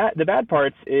 The bad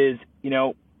parts is,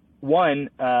 one,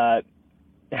 well,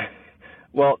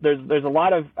 there's a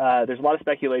lot of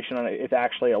speculation on if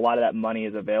actually a lot of that money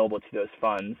is available to those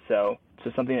funds. So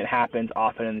something that happens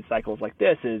often in cycles like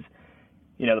this is,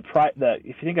 if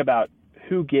you think about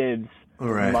who gives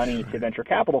money to venture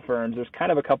capital firms, there's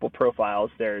kind of a couple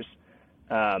profiles. There's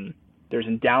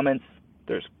endowments,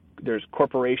 there's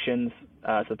corporations.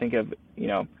 So think of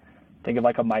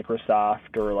like a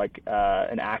Microsoft or like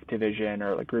an Activision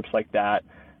or like groups like that.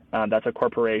 That's a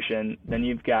corporation. Then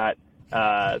you've got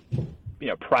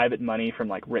private money from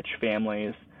like rich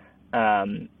families,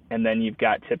 and then you've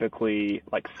got typically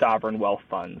like sovereign wealth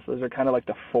funds. Those are kind of like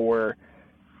the four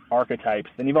archetypes.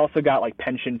 Then you've also got like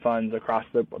pension funds across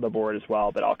the board as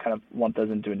well, but I'll kind of lump those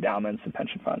into endowments and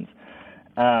pension funds.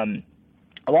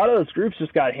 A lot of those groups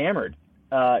just got hammered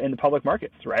in the public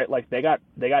markets, right? Like they got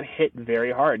hit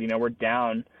very hard. We're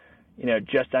down,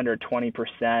 just under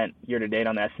 20% year to date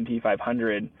on the S&P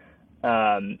 500.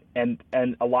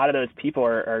 And a lot of those people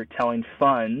are telling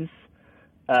funds,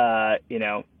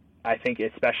 I think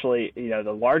especially,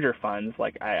 the larger funds,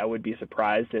 like I would be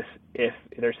surprised if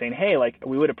they're saying, hey, like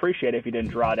we would appreciate it if you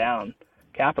didn't draw down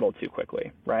capital too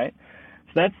quickly, right?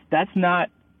 So that's not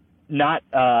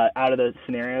out of the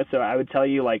scenario. So I would tell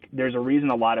you, like, there's a reason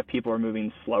a lot of people are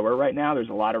moving slower right now. There's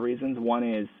a lot of reasons. One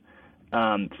is,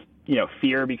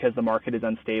 fear because the market is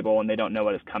unstable and they don't know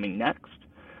what is coming next.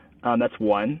 That's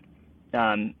one.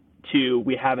 Two,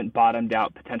 we haven't bottomed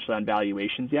out potentially on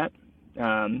valuations yet.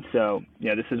 So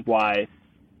this is why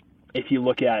if you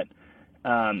look at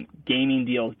gaming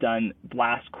deals done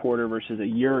last quarter versus a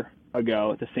year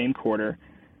ago at the same quarter,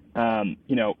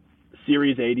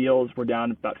 Series A deals were down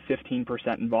about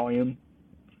 15% in volume.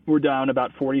 We're down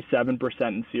about 47%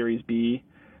 in Series B,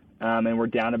 and we're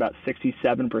down about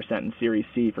 67% in Series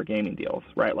C for gaming deals,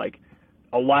 right? Like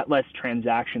a lot less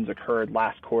transactions occurred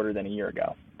last quarter than a year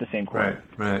ago, the same quarter.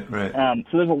 Right.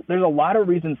 So there's a lot of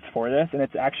reasons for this, and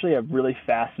it's actually a really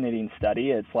fascinating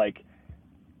study. It's like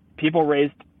people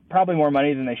raised probably more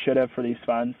money than they should have for these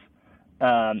funds.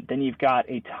 Then you've got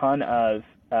a ton of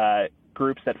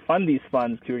groups that fund these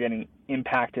funds who are getting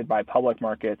impacted by public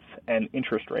markets and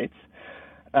interest rates.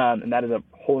 And that is a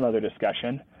whole other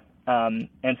discussion.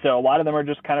 And so a lot of them are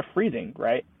just kind of freezing,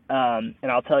 right? And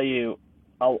I'll tell you,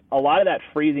 a lot of that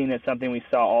freezing is something we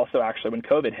saw also actually when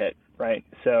COVID hit, right?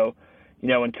 So,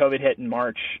 when COVID hit in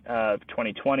March of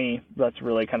 2020, that's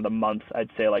really kind of the month, I'd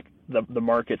say, like the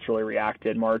markets really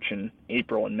reacted, March and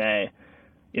April and May.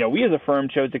 We as a firm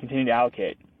chose to continue to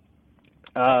allocate.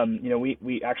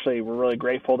 We actually were really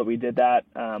grateful that we did that.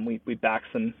 We backed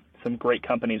some great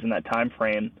companies in that time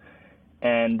frame,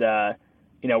 and we're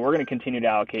going to continue to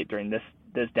allocate during this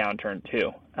downturn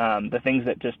too. The things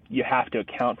that just you have to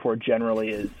account for generally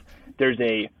is there's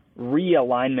a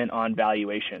realignment on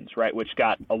valuations, right, which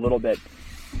got a little bit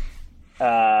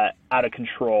out of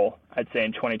control, I'd say,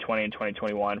 in 2020 and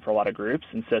 2021 for a lot of groups.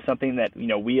 And so something that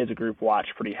we as a group watch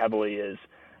pretty heavily is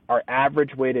our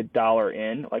average weighted dollar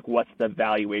in, like what's the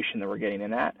valuation that we're getting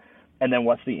in at, and then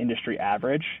what's the industry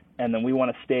average, and then we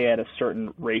want to stay at a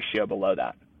certain ratio below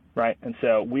that, right? And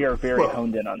so we are very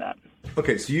honed in on that.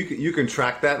 Okay, so you can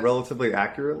track that relatively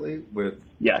accurately with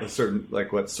a certain,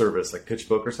 like what service, like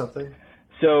PitchBook or something?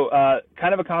 So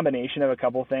kind of a combination of a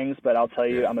couple things, but I'll tell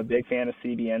you, I'm a big fan of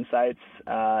CB Insights.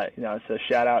 So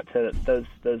shout out to those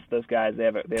guys. They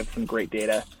have some great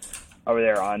data over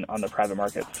there on the private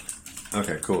markets.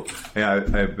 Okay, cool. Yeah,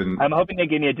 I'm hoping they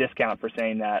give me a discount for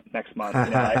saying that next month.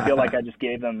 I feel like I just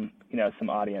gave them, some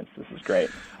audience. This is great.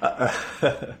 All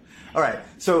right.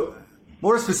 So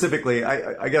more specifically,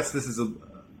 I guess this is a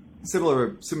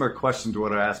similar question to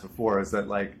what I asked before. Is that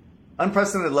like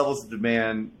unprecedented levels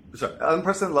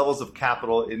of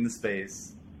capital in the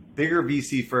space, bigger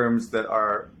VC firms that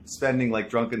are spending like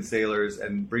drunken sailors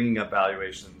and bringing up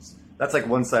valuations. That's like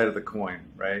one side of the coin,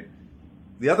 right?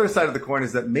 The other side of the coin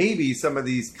is that maybe some of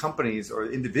these companies or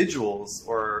individuals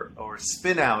or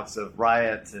spin outs of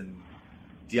Riot and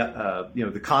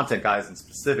the content guys, and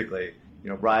specifically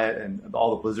Riot and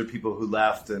all the Blizzard people who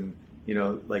left, and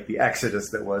like the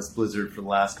exodus that was Blizzard for the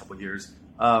last couple of years.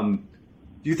 Do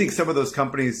you think some of those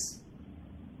companies,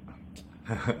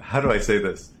 how do I say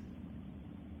this?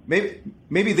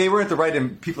 Maybe they weren't the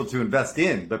right people to invest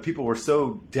in, but people were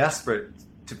so desperate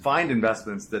to find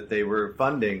investments that they were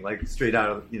funding like straight out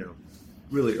of,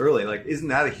 really early. Like, isn't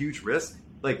that a huge risk?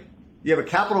 Like, you have a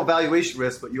capital valuation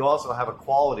risk, but you also have a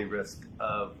quality risk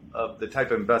of the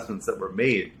type of investments that were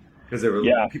made because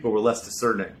people were less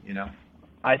discerning.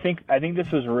 I think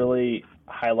this was really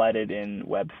highlighted in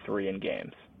Web3 in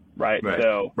games, right?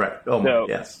 So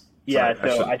yes. Yeah,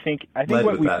 so I think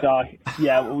what we saw,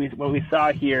 what we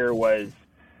saw here was,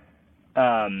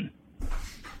 gosh,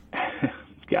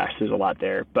 there's a lot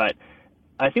there, but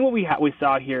I think what we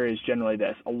saw here is generally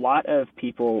this: a lot of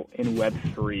people in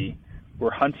Web3 were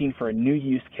hunting for a new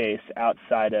use case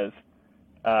outside of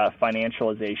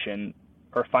financialization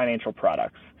or financial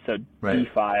products. So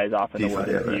DeFi is often the word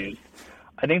that's used.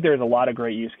 I think there's a lot of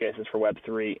great use cases for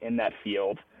Web3 in that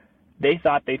field. They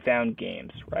thought they found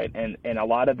games, right? And a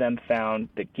lot of them found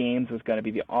that games was going to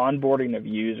be the onboarding of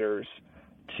users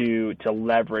to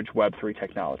leverage Web3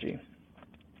 technology.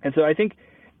 And so I think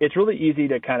it's really easy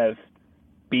to kind of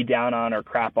be down on or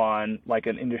crap on like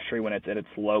an industry when it's at its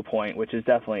low point, which is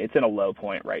definitely, it's in a low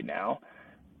point right now.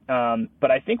 But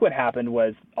I think what happened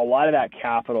was a lot of that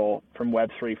capital from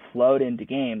Web3 flowed into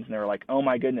games, and they were like, oh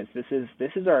my goodness, this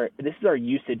is our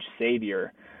usage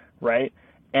savior, right?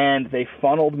 And they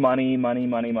funneled money,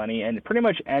 and pretty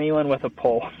much anyone with a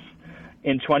pulse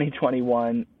in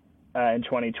 2021 and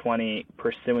 2020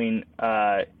 pursuing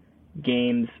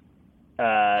games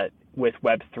with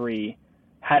Web3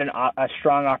 had a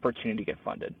strong opportunity to get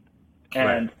funded.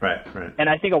 And right. And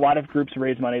I think a lot of groups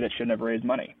raise money that shouldn't have raised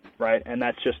money, right? And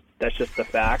that's just the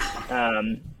fact.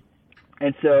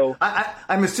 And so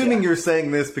I'm assuming you're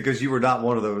saying this because you were not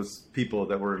one of those people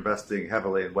that were investing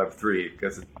heavily in Web3,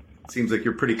 because it seems like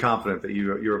you're pretty confident that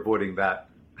you're avoiding that.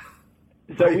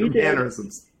 So we did.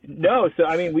 Mannerisms. No, so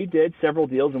I mean, we did several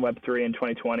deals in Web3 in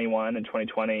 2021 and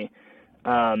 2020.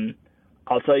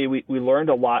 I'll tell you, we learned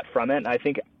a lot from it. And I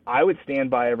think I would stand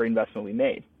by every investment we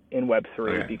made in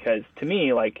Web3 because to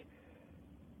me, like,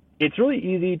 it's really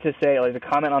easy to say, like, to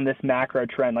comment on this macro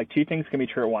trend, like two things can be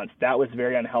true at once. That was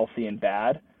very unhealthy and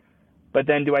bad. But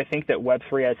then do I think that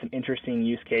Web3 has some interesting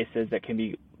use cases that can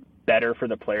be better for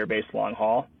the player base long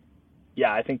haul?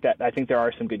 Yeah, I think there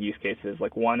are some good use cases.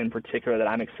 Like one in particular that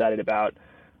I'm excited about,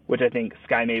 which I think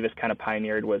Sky Mavis kind of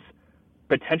pioneered, was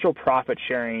potential profit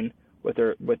sharing with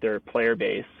their player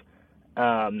base.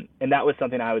 And that was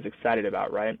something I was excited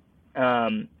about, right?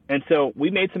 And so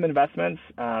we made some investments,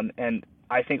 and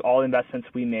I think all investments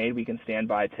we made, we can stand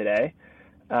by today.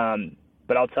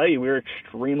 But I'll tell you, we were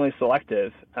extremely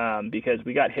selective because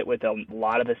we got hit with a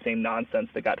lot of the same nonsense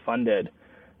that got funded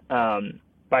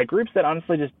by groups that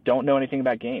honestly just don't know anything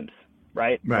about games,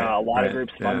 right? A lot of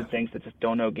groups funded things that just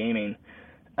don't know gaming.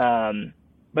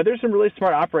 But there's some really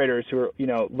smart operators who are,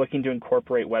 looking to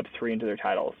incorporate Web3 into their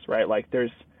titles, right? Like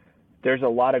there's a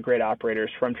lot of great operators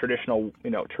from traditional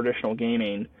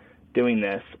gaming doing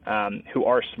this, who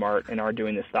are smart and are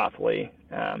doing this thoughtfully.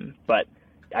 But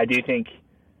I do think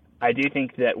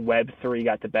that Web3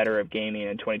 got the better of gaming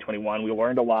in 2021. We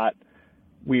learned a lot.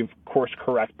 We've course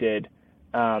corrected,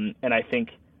 and I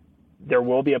think there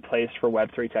will be a place for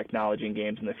Web3 technology in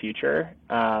games in the future,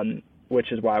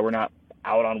 which is why we're not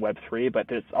out on Web3. But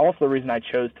there's also the reason I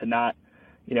chose to not,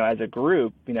 as a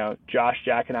group, Josh,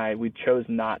 Jack, and I, we chose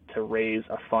not to raise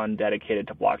a fund dedicated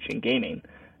to blockchain gaming.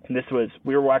 And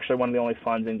we were actually one of the only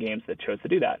funds in games that chose to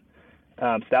do that.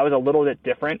 So that was a little bit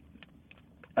different.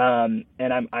 And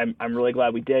I'm really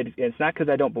glad we did. And it's not because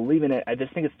I don't believe in it. I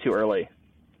just think it's too early.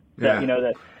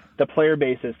 That, the player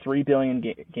base is 3 billion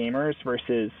gamers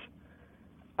versus,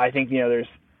 I think, there's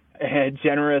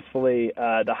generously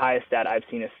the highest stat I've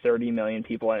seen is 30 million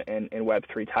people in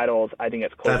Web3 titles. I think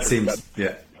it's closer. That seems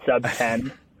sub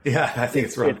 10. Yeah, I think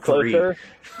it's around it's closer.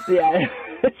 3. Yeah,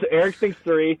 so Eric thinks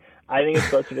 3. I think it's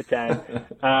closer to 10.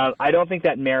 I don't think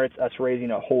that merits us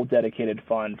raising a whole dedicated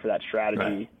fund for that strategy.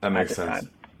 Right. That makes sense. Time.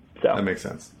 So that makes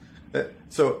sense.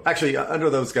 So actually, under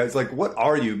those guys, like, what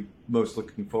are you most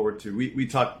looking forward to? We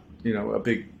talked, a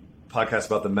big podcast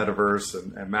about the metaverse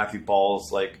and Matthew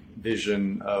Ball's like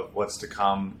vision of what's to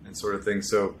come and sort of thing.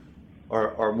 So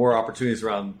are more opportunities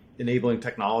around enabling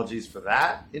technologies for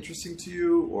that interesting to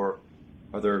you, or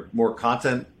are there more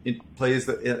content plays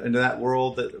into that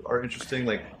world that are interesting?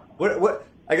 Like what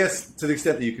I guess, to the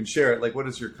extent that you can share it, like, what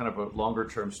is your kind of a longer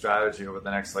term strategy over the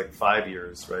next 5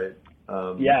 years, right?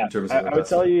 In terms of I would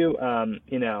tell you,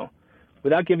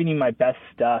 without giving you my best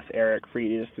stuff, Eric, for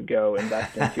you just to go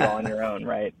invest into on your own,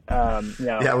 right?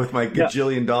 With my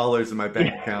gajillion dollars in my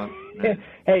bank account. Right.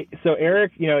 Hey, so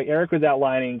Eric was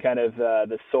outlining kind of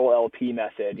the Sol LP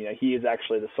method. He is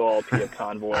actually the Sol LP of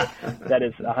Convoy. That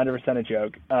is 100% a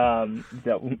joke.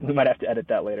 We might have to edit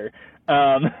that later.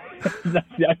 I'd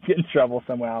get in trouble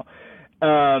somehow.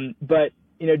 But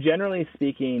generally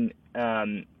speaking,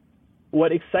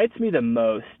 what excites me the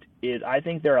most is I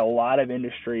think there are a lot of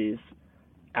industries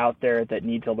out there that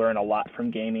need to learn a lot from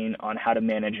gaming on how to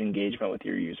manage engagement with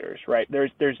your users, right?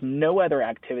 There's no other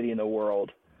activity in the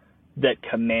world that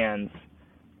commands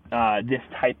this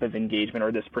type of engagement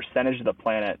or this percentage of the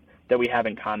planet that we have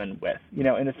in common with, in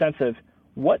the sense of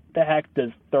what the heck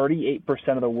does 38%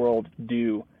 of the world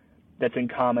do that's in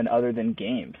common other than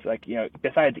games? Like,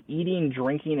 besides eating,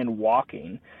 drinking, and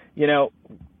walking,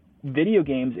 video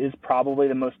games is probably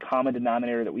the most common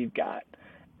denominator that we've got.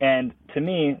 And to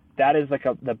me, that is like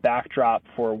the backdrop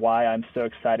for why I'm so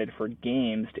excited for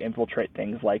games to infiltrate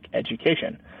things like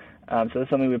education. So that's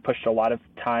something we've pushed a lot of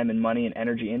time and money and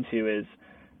energy into is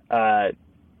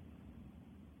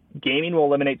gaming will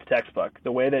eliminate the textbook.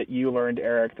 The way that you learned,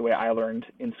 Eric, the way I learned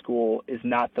in school is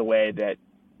not the way that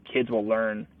kids will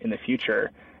learn in the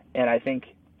future. And I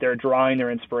think they're drawing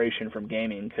their inspiration from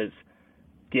gaming because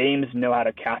games know how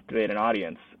to captivate an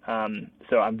audience.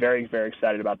 So I'm very, very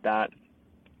excited about that.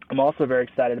 I'm also very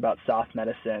excited about soft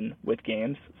medicine with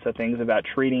games. So things about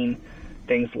treating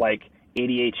things like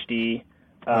ADHD,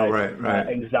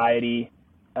 anxiety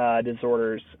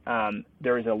disorders.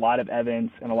 There is a lot of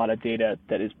evidence and a lot of data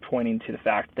that is pointing to the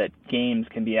fact that games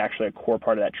can be actually a core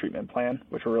part of that treatment plan,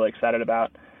 which we're really excited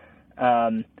about.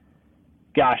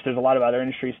 There's a lot of other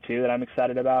industries too that I'm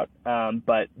excited about.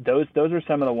 But those are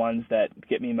some of the ones that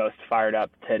get me most fired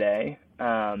up today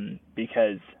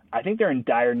because I think they're in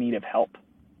dire need of help.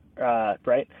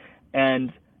 Right?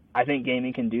 And I think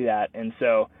gaming can do that. And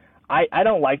so I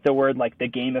don't like the word like the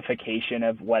gamification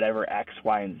of whatever X,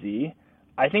 Y, and Z.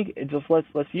 I think it just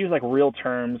let's use like real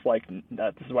terms like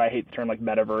this is why I hate the term like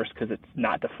metaverse because it's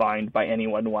not defined by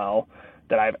anyone well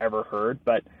that I've ever heard.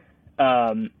 But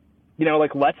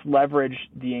let's leverage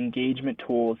the engagement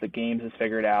tools that games has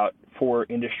figured out for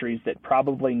industries that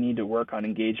probably need to work on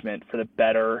engagement for the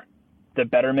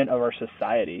betterment of our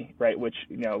society, right? Which,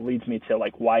 leads me to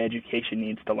like why education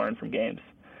needs to learn from games.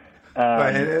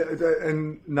 Right.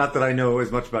 And not that I know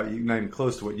as much about you, not even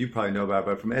close to what you probably know about,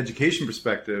 but from an education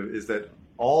perspective is that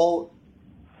all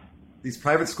these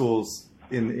private schools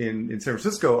in San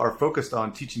Francisco are focused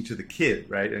on teaching to the kid,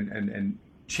 right? And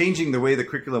changing the way the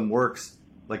curriculum works,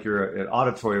 like you're an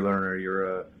auditory learner,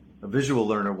 you're a visual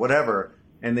learner, whatever.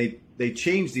 And they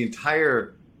change the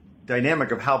entire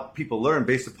dynamic of how people learn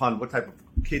based upon what type of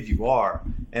kid you are.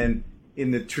 And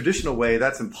in the traditional way,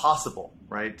 that's impossible,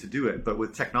 right, to do it. But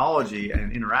with technology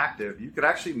and interactive, you could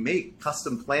actually make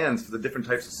custom plans for the different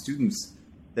types of students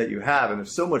that you have. And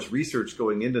there's so much research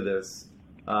going into this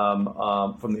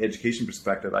from the education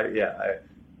perspective.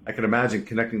 I can imagine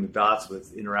connecting the dots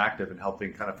with interactive and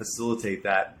helping kind of facilitate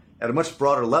that at a much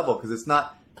broader level because it's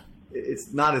not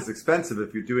as expensive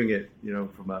if you're doing it,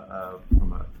 from a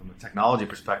technology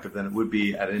perspective than it would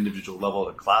be at an individual level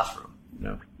at a classroom.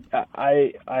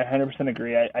 I 100%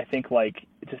 agree. I think like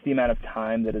just the amount of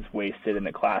time that is wasted in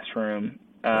the classroom.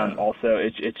 Also,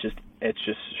 it's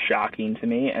just shocking to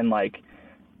me. And like,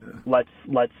 let's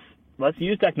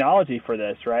use technology for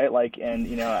this, right? Like, and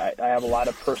I have a lot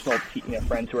of personal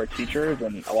friends who are teachers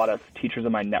and a lot of teachers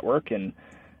in my network and.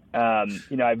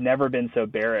 I've never been so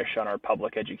bearish on our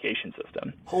public education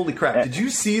system. Holy crap. Did you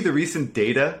see the recent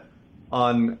data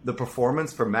on the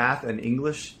performance for math and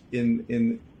English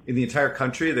in the entire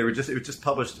country? It was just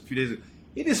published a few days ago.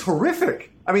 It is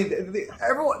horrific. I mean,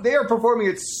 they are performing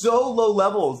at so low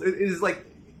levels. It is like,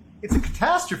 it's a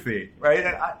catastrophe, right?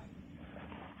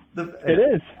 It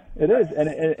is.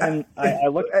 And I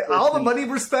look at all the money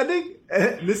we're spending,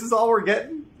 and this is all we're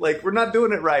getting. Like, we're not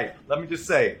doing it right. Let me just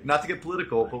say, not to get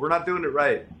political, but we're not doing it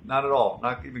right. Not at all.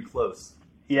 Not even close.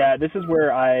 Yeah, this is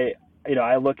where I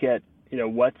look at,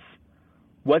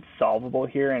 what's solvable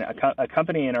here. And a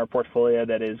company in our portfolio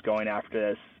that is going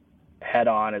after this head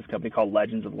on is a company called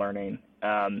Legends of Learning.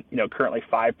 Currently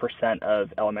 5%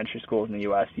 of elementary schools in the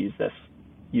U.S. use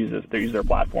their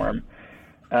platform.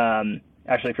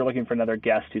 Actually, if you're looking for another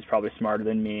guest who's probably smarter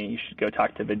than me, you should go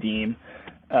talk to Vadim,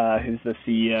 who's the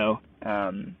CEO.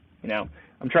 I'm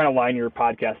trying to line your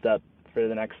podcast up for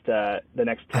the next 10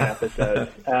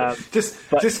 episodes.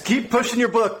 Just keep pushing your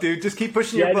book, dude. Just keep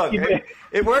pushing your book.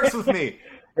 It works with me.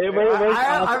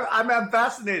 I'm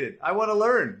fascinated. I want to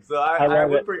learn. So I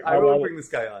will bring this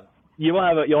guy on. You'll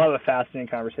have a fascinating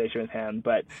conversation with him.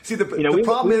 But see, the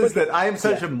problem is that I am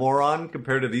such a moron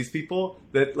compared to these people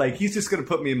that like he's just going to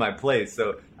put me in my place.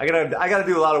 So I gotta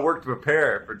do a lot of work to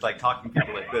prepare for like talking to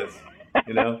people like this.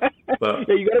 But.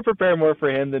 Yeah, you got to prepare more for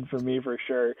him than for me for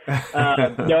sure.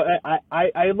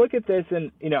 I look at this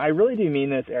and I really do mean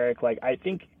this, Eric. Like I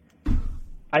think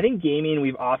gaming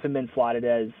we've often been slotted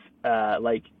as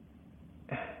like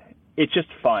it's just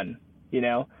fun,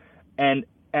 and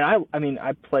I mean,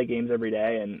 I play games every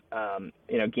day, and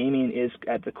gaming is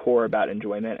at the core about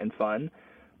enjoyment and fun,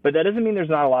 but that doesn't mean there's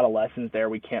not a lot of lessons there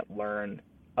we can't learn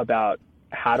about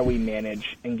how do we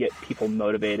manage and get people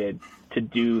motivated to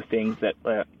do things that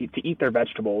to eat their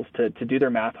vegetables, to do their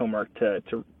math homework,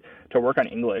 to work on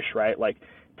English, right? Like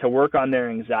to work on their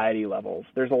anxiety levels.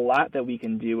 There's a lot that we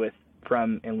can do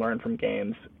from and learn from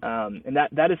games, and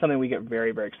that is something we get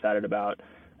very, very excited about.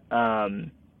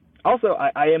 Also,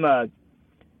 I'm a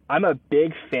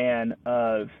big fan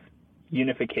of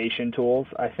unification tools.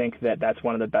 I think that's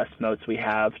one of the best moats we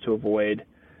have to avoid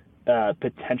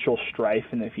potential strife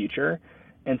in the future.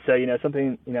 And so,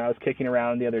 something, I was kicking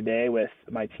around the other day with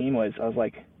my team I was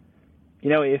like,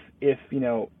 if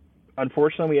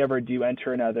unfortunately we ever do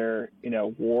enter another,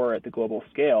 war at the global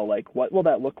scale, like what will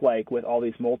that look like with all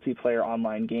these multiplayer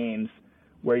online games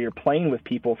where you're playing with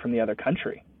people from the other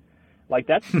country? Like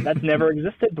that's never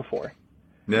existed before.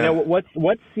 Yeah. What's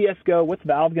CSGO, what's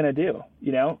Valve going to do?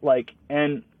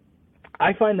 And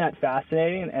I find that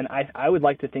fascinating, and I would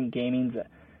like to think gaming's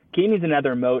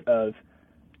another moat of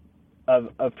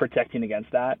protecting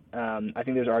against that. I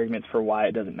think there's arguments for why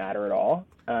it doesn't matter at all.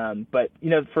 But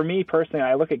for me personally,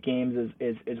 I look at games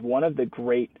as one of the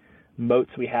great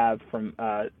moats we have from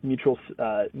mutual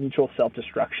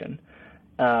self-destruction,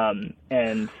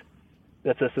 and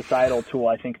that's a societal tool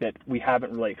I think that we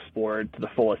haven't really explored to the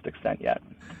fullest extent yet.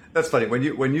 That's funny.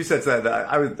 When you said that,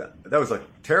 that was like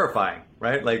terrifying,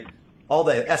 right? Like all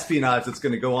the espionage that's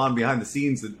going to go on behind the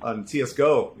scenes on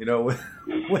CSGO,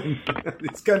 when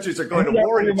these countries are going to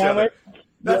war with each other.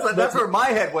 That's where my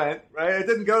head went, right? It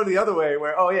didn't go the other way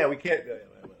where, oh yeah, we can't.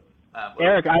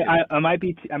 Eric, I might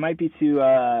be too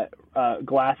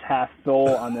glass half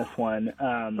full on this one,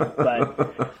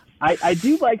 but I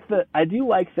do like the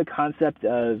concept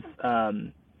of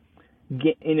and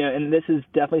this is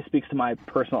definitely speaks to my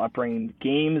personal upbringing.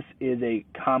 Games is a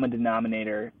common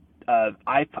denominator.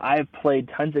 I've played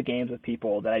tons of games with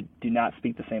people that I do not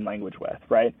speak the same language with,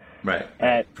 right? Right,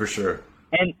 for sure.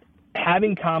 And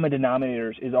having common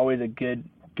denominators is always a good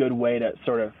way to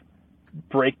sort of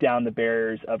break down the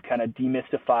barriers of kind of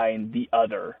demystifying the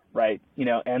other, right?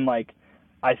 And like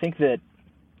I think that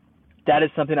is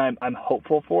something I'm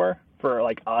hopeful for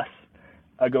like us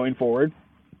going forward,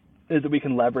 is that we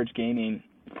can leverage gaming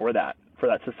for that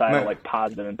societal like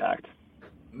positive impact.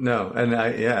 No, and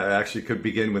it actually could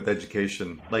begin with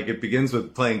education. Like it begins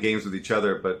with playing games with each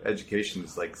other, but education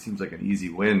is seems like an easy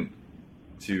win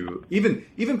to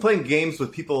even playing games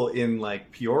with people in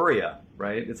like Peoria,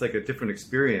 right? It's like a different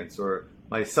experience. Or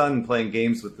my son playing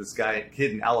games with this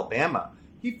kid in Alabama.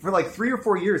 For like 3 or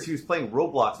 4 years, he was playing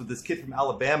Roblox with this kid from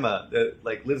Alabama that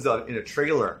like lives out in a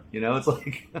trailer, it's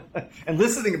like, and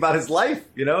listening about his life,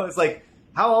 it's like,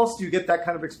 how else do you get that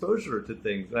kind of exposure to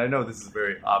things? And I know this is a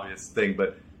very obvious thing,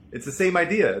 but it's the same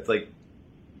idea. It's like,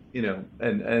 and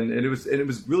it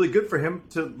was really good for him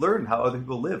to learn how other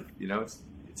people live.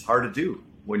 It's hard to do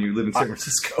when you live in San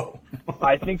Francisco.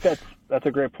 I think that's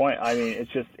a great point. I mean,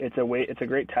 it's a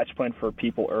great touch point for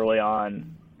people early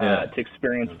on. To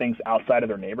experience things outside of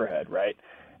their neighborhood, right?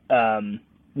 There's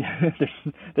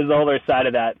a whole other side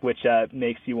of that, which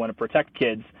makes you want to protect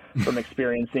kids from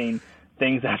experiencing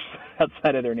things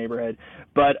outside of their neighborhood.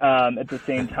 But at the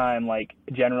same time, like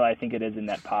generally, I think it is a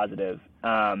net positive,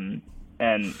 and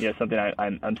something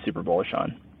I'm super bullish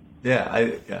on. I'm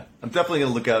definitely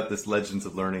going to look out this Legends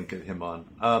of Learning, get him on.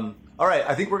 All right,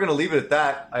 I think we're going to leave it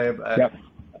at that.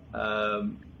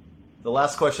 The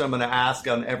last question I'm going to ask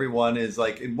on everyone is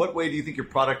like, in what way do you think your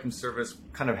product and service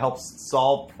kind of helps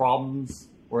solve problems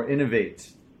or innovate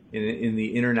in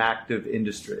the interactive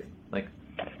industry? Like,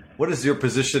 what is your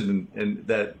position and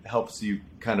that helps you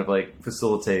kind of like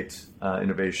facilitate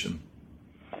innovation?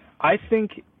 I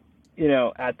think,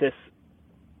 at this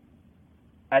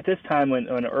time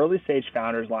when early stage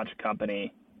founders launch a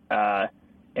company and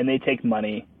they take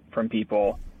money from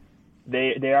people,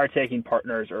 they are taking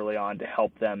partners early on to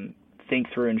help them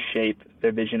think through and shape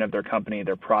their vision of their company,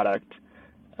 their product,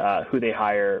 who they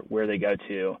hire, where they go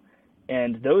to.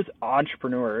 And those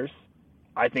entrepreneurs,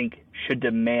 I think, should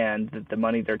demand that the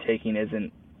money they're taking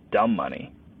isn't dumb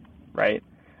money, right?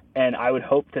 And I would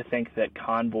hope to think that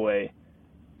Convoy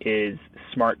is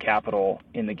smart capital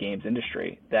in the games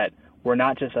industry, that we're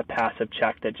not just a passive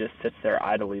check that just sits there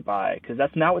idly by, because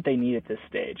that's not what they need at this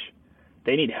stage.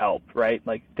 They need help, right?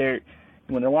 Like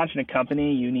when they're launching a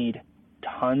company, you need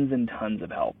tons and tons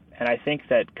of help. And I think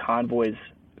that Convoy's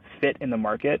fit in the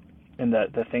market and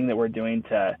the thing that we're doing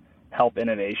to help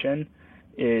innovation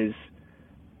is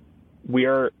we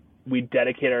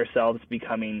dedicate ourselves to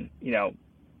becoming,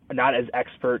 not as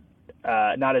expert,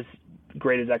 not as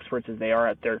great as experts as they are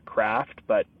at their craft,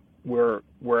 but we're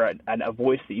a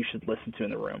voice that you should listen to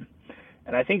in the room.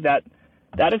 And I think that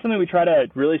is something we try to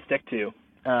really stick to.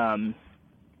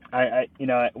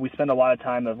 We spend a lot of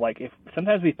time of like, if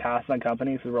sometimes we pass on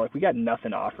companies because we're like, we got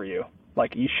nothing to offer you.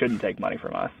 Like, you shouldn't take money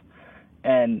from us.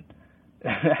 And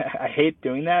I hate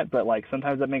doing that, but like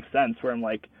sometimes that makes sense where I'm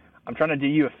like, I'm trying to do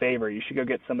you a favor. You should go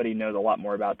get somebody who knows a lot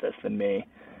more about this than me.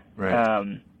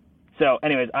 Right. So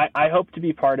anyways, I hope to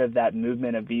be part of that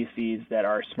movement of VCs that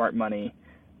are smart money,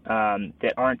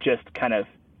 that aren't just kind of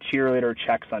cheerleader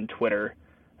checks on Twitter,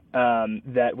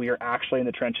 that we are actually in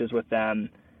the trenches with them,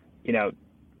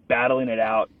 battling it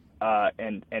out,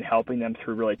 and helping them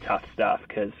through really tough stuff.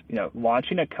 Because,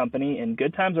 launching a company in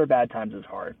good times or bad times is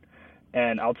hard.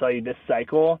 And I'll tell you, this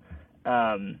cycle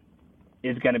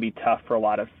is going to be tough for a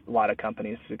lot of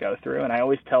companies to go through. And I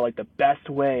always tell, like, the best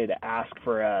way to ask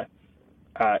for a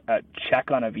check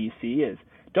on a VC is,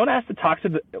 don't ask to talk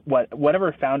to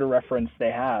whatever founder reference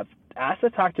they have. Ask to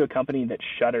talk to a company that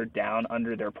shuttered down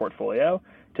under their portfolio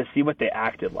to see what they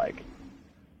acted like.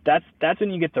 That's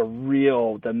when you get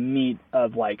the meat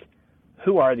of, like,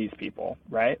 who are these people,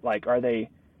 right? Like, are they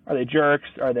jerks?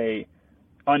 Are they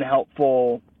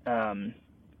unhelpful?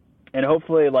 And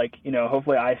hopefully,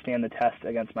 hopefully I stand the test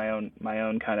against my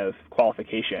own kind of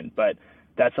qualification. But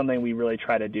that's something we really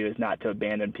try to do, is not to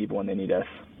abandon people when they need us.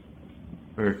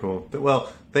 Very cool.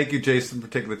 Well, thank you, Jason, for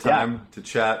taking the time to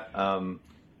chat. And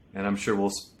I'm sure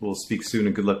we'll speak soon.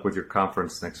 And good luck with your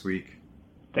conference next week.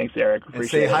 Thanks, Eric.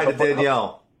 Appreciate it. And say hi to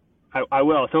Danielle. I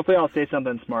will. So hopefully I'll say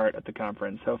something smart at the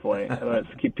conference. Hopefully. Let's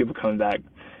keep people coming back.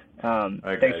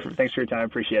 Right, thanks for your time.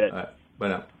 Appreciate it. All right. Bye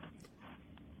now.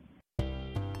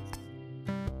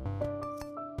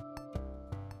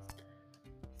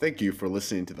 Thank you for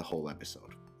listening to the whole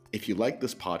episode. If you like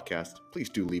this podcast, please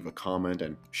do leave a comment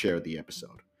and share the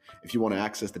episode. If you want to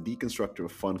access the Deconstructor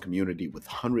of Fun community with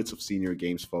hundreds of senior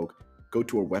games folk, go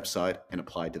to our website and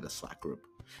apply to the Slack group.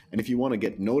 And if you want to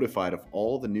get notified of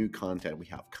all the new content we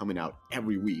have coming out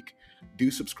every week, do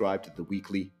subscribe to the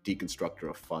weekly Deconstructor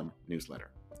of Fun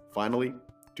newsletter. Finally,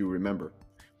 do remember,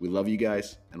 we love you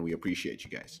guys and we appreciate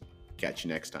you guys. Catch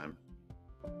you next time.